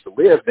great place to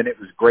live, then it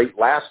was great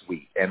last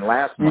week and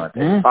last month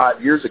and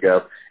 5 years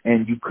ago,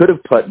 and you could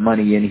have put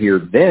money in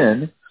here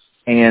then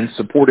and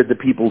supported the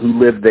people who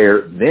live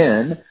there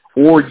then.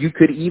 Or you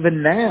could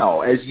even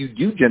now, as you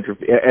do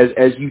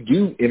as you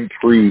do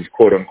improve,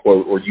 quote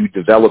unquote, or you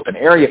develop an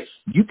area,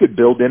 you could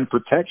build in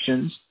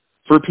protections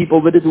for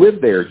people that had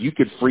lived there. You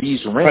could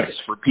freeze rents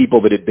for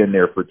people that had been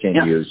there for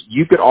 10 years.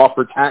 You could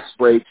offer tax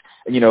breaks,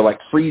 like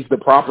freeze the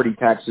property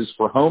taxes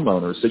for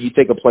homeowners. So you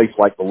take a place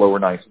like the Lower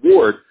Ninth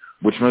Ward,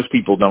 which most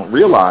people don't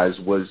realize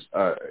was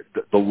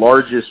the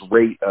largest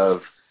rate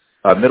of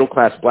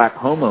middle-class black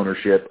home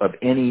ownership of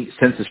any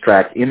census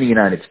tract in the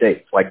United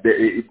States. Like,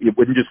 it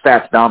wasn't just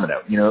Fats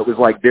Domino. It was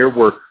like there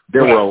were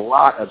a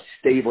lot of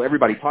stable.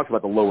 Everybody talks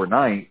about the Lower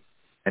Ninth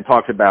and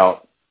talks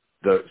about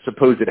the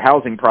supposed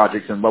housing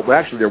projects, and well,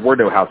 actually there were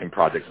no housing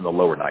projects in the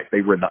Lower Ninth.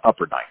 They were in the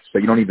Upper Ninth. So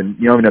you don't even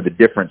know the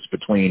difference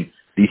between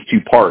these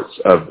two parts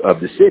of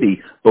the city.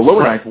 The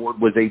Lower Ninth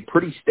Ward was a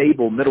pretty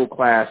stable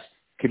middle-class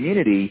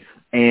community,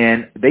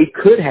 and they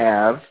could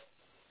have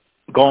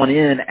gone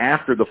in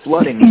after the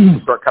flooding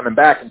and start coming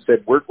back and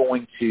said, we're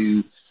going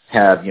to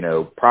have,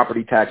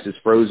 property taxes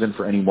frozen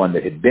for anyone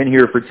that had been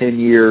here for 10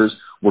 years.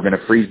 We're going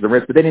to freeze the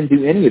rent. But they didn't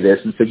do any of this.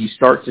 And so you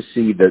start to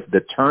see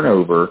the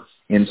turnover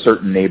in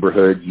certain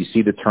neighborhoods. You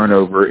see the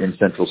turnover in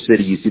Central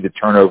City. You see the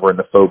turnover in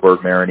the Faubourg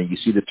Marigny. You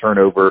see the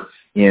turnover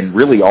in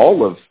really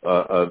all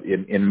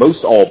in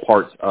most all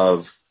parts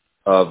of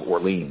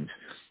Orleans.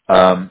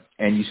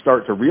 And you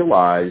start to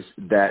realize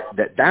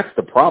that's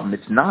the problem.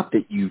 It's not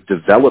that you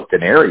developed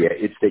an area.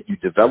 It's that you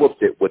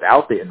developed it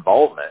without the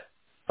involvement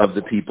of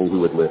the people who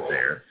would live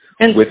there.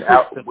 And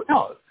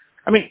the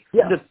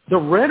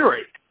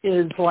rhetoric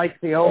is like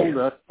the old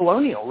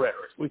colonial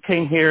rhetoric. We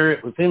came here,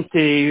 it was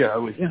empty,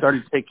 we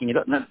started taking it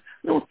up. And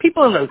there were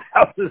people in those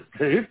houses,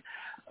 dude.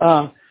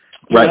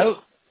 Right.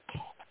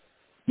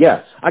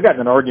 Yeah, I got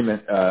in an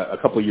argument a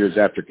couple of years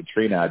after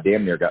Katrina. I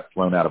damn near got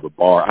thrown out of a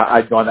bar.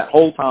 I'd gone that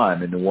whole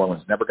time in New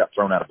Orleans, never got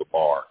thrown out of a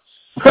bar.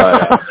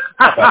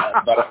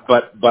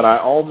 But I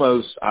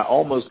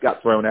almost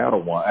got thrown out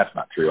of one. That's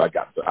not true.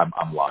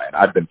 I'm lying.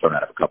 I've been thrown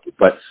out of a couple.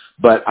 But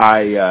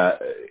I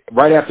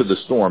right after the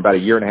storm, about a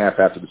year and a half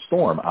after the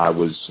storm, I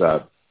was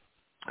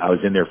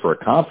in there for a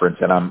conference,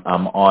 and I'm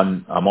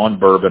on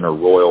Bourbon or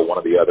Royal, one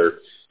or the other,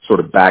 sort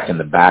of back in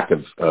the back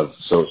of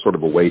so sort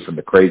of away from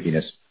the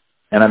craziness.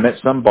 And I'm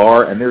at some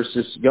bar, and there's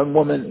this young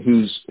woman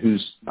who's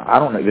I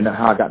don't even know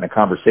how I got in a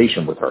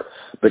conversation with her,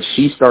 but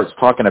she starts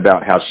talking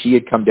about how she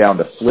had come down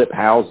to flip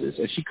houses,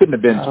 and she couldn't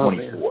have been 24.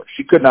 Man.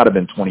 She could not have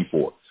been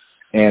 24.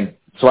 And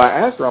so I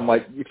asked her, I'm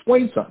like,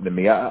 explain something to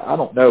me. I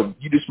don't know.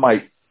 You just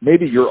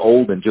maybe you're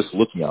old and just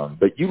look young,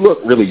 but you look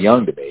really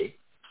young to me.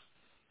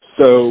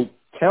 So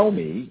tell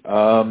me,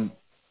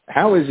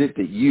 how is it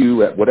that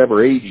you, at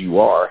whatever age you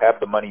are, have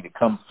the money to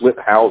come flip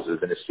houses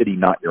in a city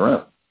not your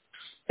own?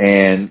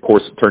 And, of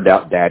course, it turned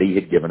out Daddy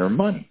had given her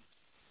money.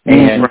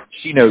 And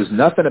she knows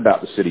nothing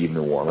about the city of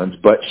New Orleans,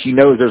 but she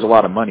knows there's a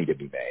lot of money to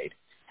be made.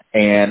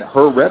 And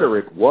her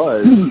rhetoric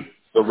was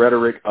the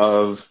rhetoric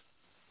of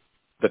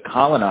the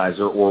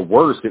colonizer, or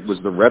worse, it was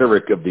the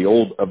rhetoric of the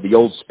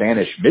old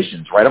Spanish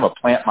missions, right? I'm going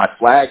to plant my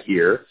flag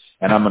here,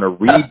 and I'm going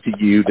to read to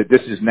you that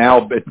this has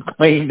now been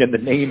claimed in the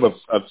name of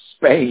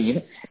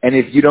Spain, and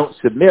if you don't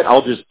submit,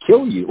 I'll just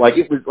kill you. Like,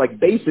 it was like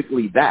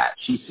basically that.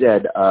 She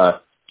said,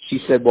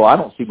 well, I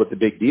don't see what the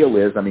big deal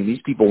is. I mean, these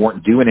people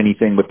weren't doing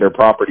anything with their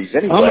properties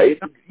anyway.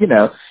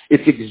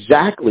 It's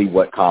exactly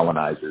what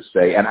colonizers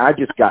say. And I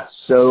just got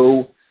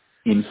so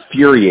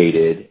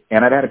infuriated,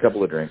 and I'd had a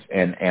couple of drinks,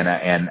 and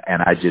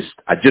I just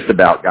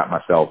about got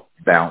myself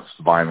bounced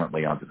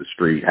violently onto the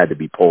street, had to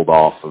be pulled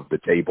off of the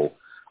table,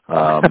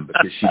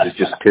 because she was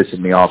just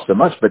pissing me off so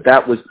much. But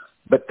that was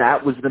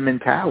the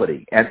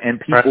mentality. And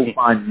people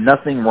find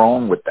nothing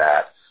wrong with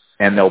that.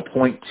 And they'll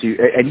point to,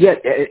 and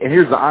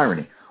here's the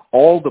irony.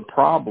 All the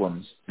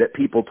problems that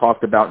people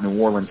talked about New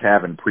Orleans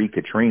having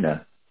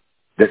pre-Katrina,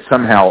 that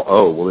somehow,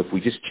 if we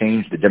just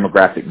change the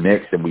demographic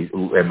mix and we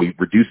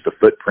reduce the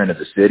footprint of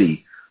the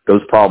city,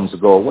 those problems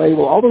will go away.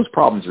 Well, all those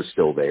problems are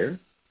still there.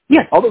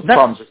 Yeah, all those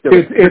problems are still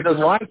there.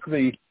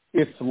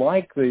 It's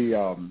like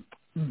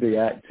the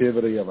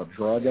activity of a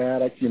drug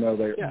addict.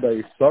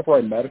 They suffer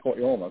a medical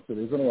illness. It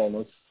is an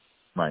illness.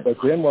 Right. But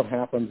then what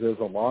happens is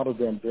a lot of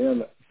them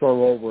then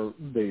throw over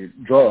the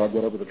drug,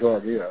 whatever the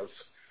drug is.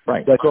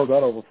 Right. They throw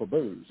that over for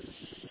booze.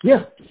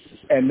 Yeah.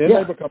 And then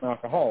they become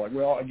alcoholic.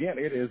 Well, again,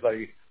 it is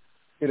a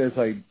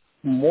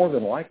more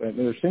than likely,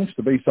 there seems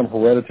to be some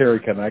hereditary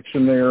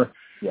connection there.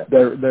 Yeah.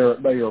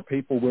 They are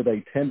people with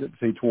a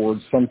tendency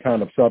towards some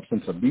kind of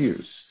substance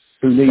abuse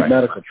who need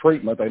medical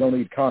treatment. They don't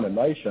need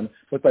condemnation,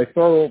 but they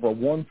throw over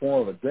one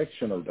form of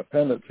addiction or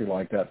dependency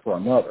like that for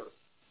another.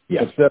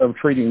 instead of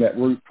treating that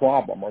root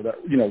problem or that,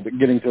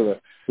 getting to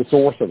the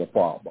source of the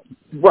problem.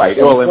 Right.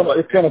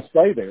 It's going to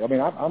stay there. I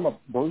mean,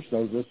 Bruce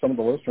knows this. Some of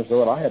the listeners know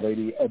that I have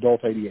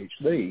adult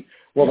ADHD.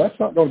 Well, that's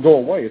not going to go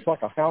away. It's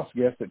like a house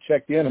guest that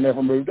checked in and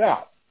never moved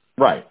out.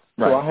 Right.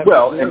 So I have to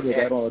deal with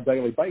that on a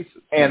daily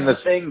basis. And the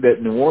thing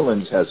that New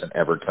Orleans hasn't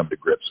ever come to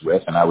grips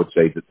with, and I would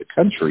say that the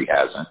country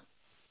hasn't,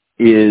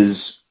 is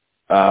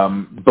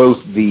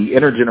both the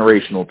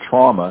intergenerational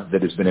trauma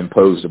that has been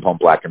imposed upon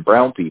Black and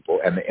brown people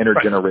and the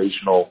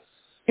intergenerational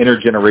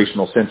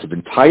sense of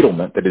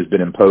entitlement that has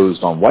been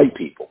imposed on white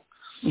people.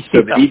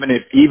 So that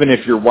even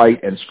if you're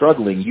white and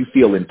struggling, you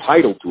feel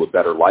entitled to a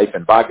better life,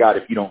 and by God,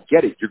 if you don't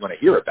get it, you're going to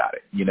hear about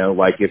it.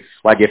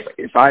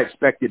 If I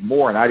expected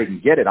more and I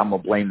didn't get it, I'm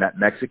going to blame that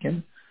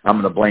Mexican. I'm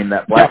going to blame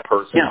that Black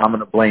person. I'm going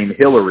to blame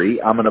Hillary.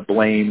 I'm going to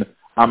blame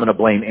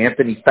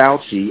Anthony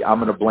Fauci. I'm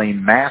going to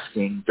blame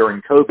masking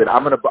during COVID.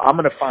 I'm going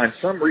to find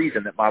some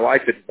reason that my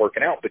life isn't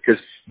working out because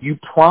you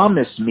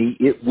promised me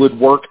it would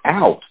work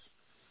out.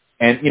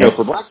 And,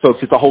 for Black folks,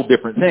 it's a whole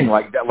different thing.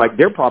 Like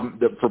their problem,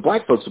 for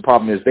Black folks, the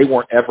problem is they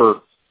weren't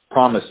ever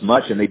promised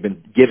much and they've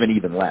been given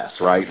even less,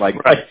 right?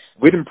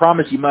 We didn't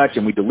promise you much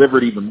and we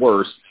delivered even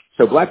worse.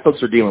 So Black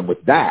folks are dealing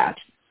with that.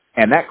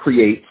 And that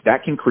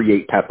can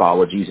create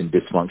pathologies and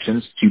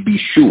dysfunctions, to be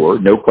sure,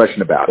 no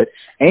question about it.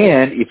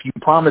 And if you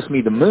promise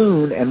me the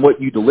moon and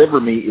what you deliver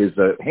me is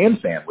a ham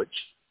sandwich,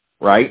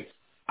 right?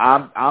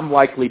 I'm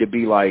likely to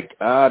be like,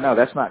 no,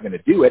 that's not going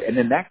to do it. And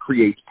then that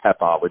creates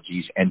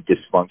pathologies and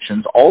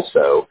dysfunctions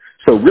also.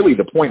 So really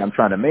the point I'm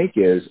trying to make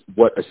is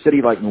what a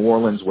city like New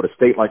Orleans, what a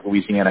state like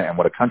Louisiana, and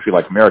what a country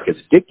like America is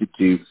addicted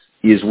to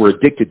is we're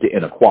addicted to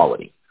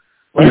inequality.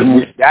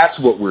 Mm-hmm. That's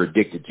what we're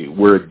addicted to.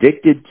 We're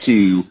addicted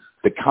to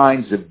the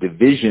kinds of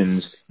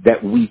divisions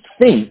that we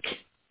think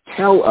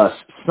tell us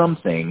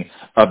something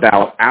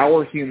about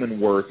our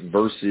human worth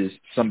versus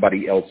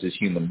somebody else's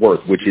human worth,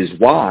 which is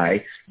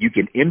why you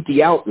can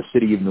empty out the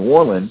city of New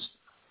Orleans,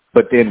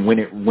 but then when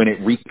it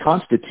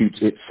reconstitutes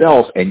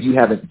itself and you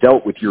haven't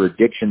dealt with your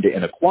addiction to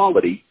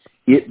inequality,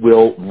 it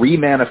will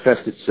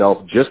remanifest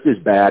itself just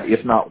as bad,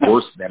 if not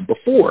worse than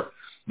before,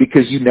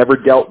 because you never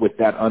dealt with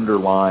that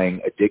underlying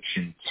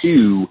addiction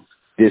to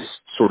this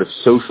sort of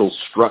social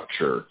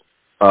structure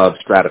of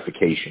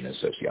stratification, as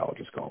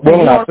sociologists call it.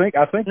 Well, I think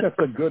that's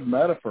a good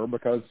metaphor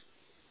because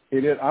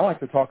it is. I like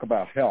to talk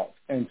about health,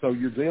 and so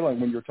you're dealing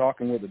when you're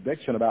talking with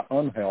addiction about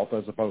unhealth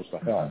as opposed to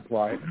health,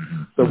 right?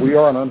 So we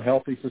are an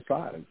unhealthy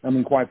society. I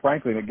mean, quite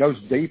frankly, it goes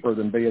deeper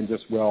than being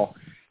just we're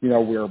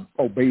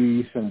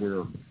obese and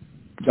we're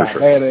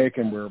diabetic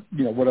and we're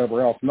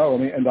whatever else. No, I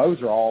mean, and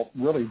those are all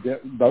really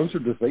those are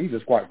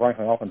diseases, quite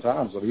frankly,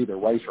 oftentimes of either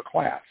race or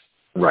class.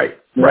 Right.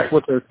 That's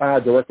what they're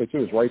tied directly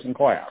to is race and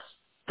class.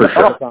 For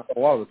sure. A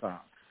lot of the time.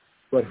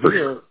 But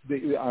here,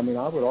 I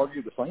would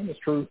argue the same is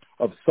true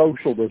of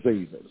social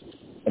diseases.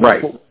 And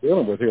that's what we're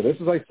dealing with here. This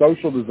is a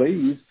social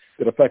disease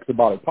that affects the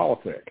body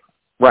politic.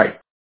 Right.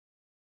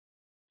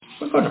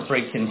 We're going to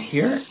break in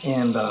here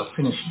and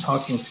finish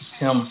talking to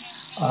Tim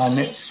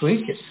next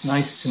week. It's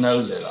nice to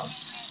know that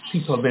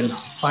people have been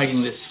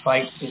fighting this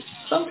fight. It's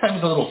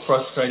sometimes a little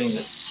frustrating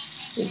that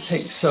it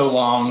takes so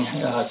long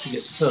to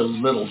get so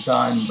little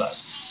done, but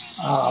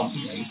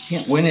you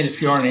can't win it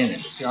if you aren't in it.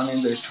 If you aren't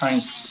in there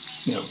trying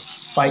to,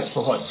 fight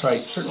for what's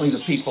right, certainly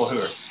the people who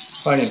are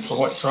fighting for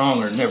what's wrong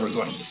are never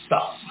going to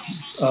stop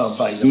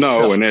by themselves.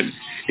 No, and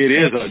it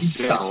is a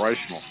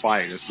generational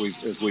fight, as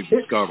we've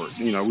discovered.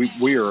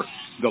 We are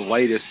the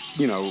latest,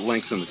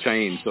 links in the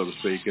chain, so to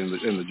speak, in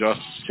the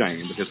justice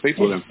chain, because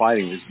people have been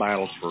fighting these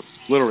battles for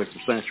literally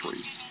for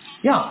centuries.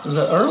 Yeah,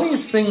 the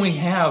earliest thing we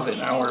have in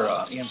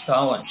our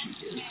anthology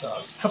is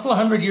a couple of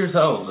 100 years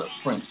old, a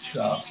French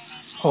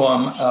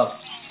poem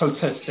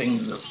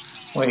protesting the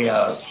way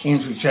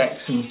Andrew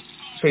Jackson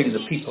treated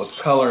the people of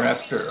color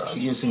after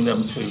using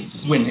them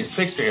to win his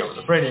victory over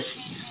the British.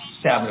 He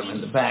stabbed them in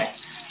the back.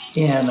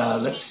 And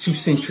that's 2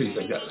 centuries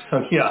ago.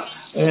 So, yeah.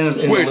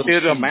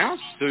 It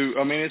amounts to,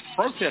 it's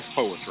protest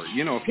poetry.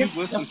 If you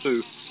listen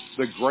to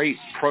the great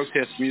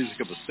protest music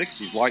of the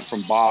 60s, like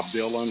from Bob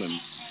Dylan and,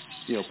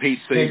 Pete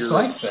Seeger. It's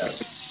like that.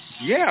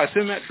 Yeah, it's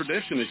in that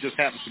tradition. It just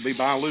happens to be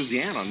by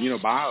Louisiana,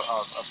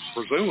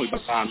 presumably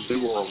by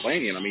New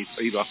Orleanian.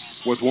 He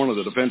was one of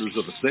the defenders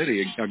of the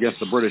city against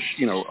the British,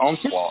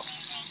 onslaught.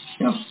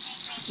 Yeah.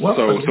 Well,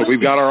 so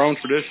we've got our own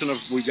tradition of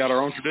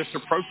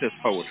protest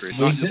poetry. It's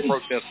not just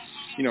protest,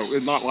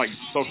 it's not like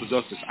social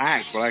justice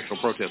acts, but actual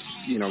protest,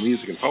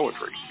 music and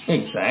poetry.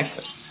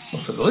 Exactly.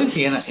 Well, for the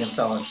Louisiana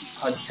Anthology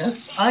Podcast,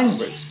 I'm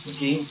Bruce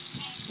McGee.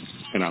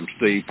 And I'm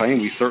Steve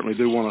Payne. We certainly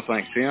do want to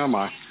thank Tim.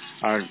 I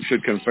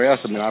should confess,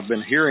 I've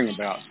been hearing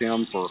about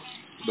Tim for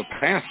the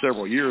past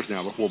several years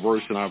now before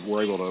Bruce and I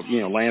were able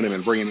to, land him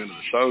and bring him into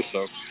the show.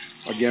 So,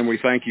 again, we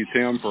thank you,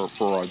 Tim,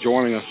 for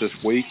joining us this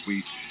week.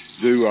 We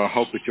do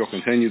hope that you'll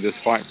continue this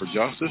fight for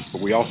justice,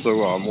 but we also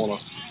want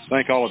to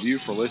thank all of you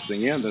for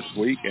listening in this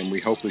week, and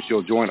we hope that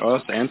you'll join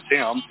us and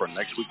Tim for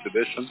next week's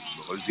edition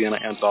of the Louisiana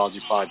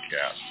Anthology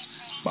Podcast.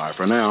 Bye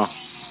for now.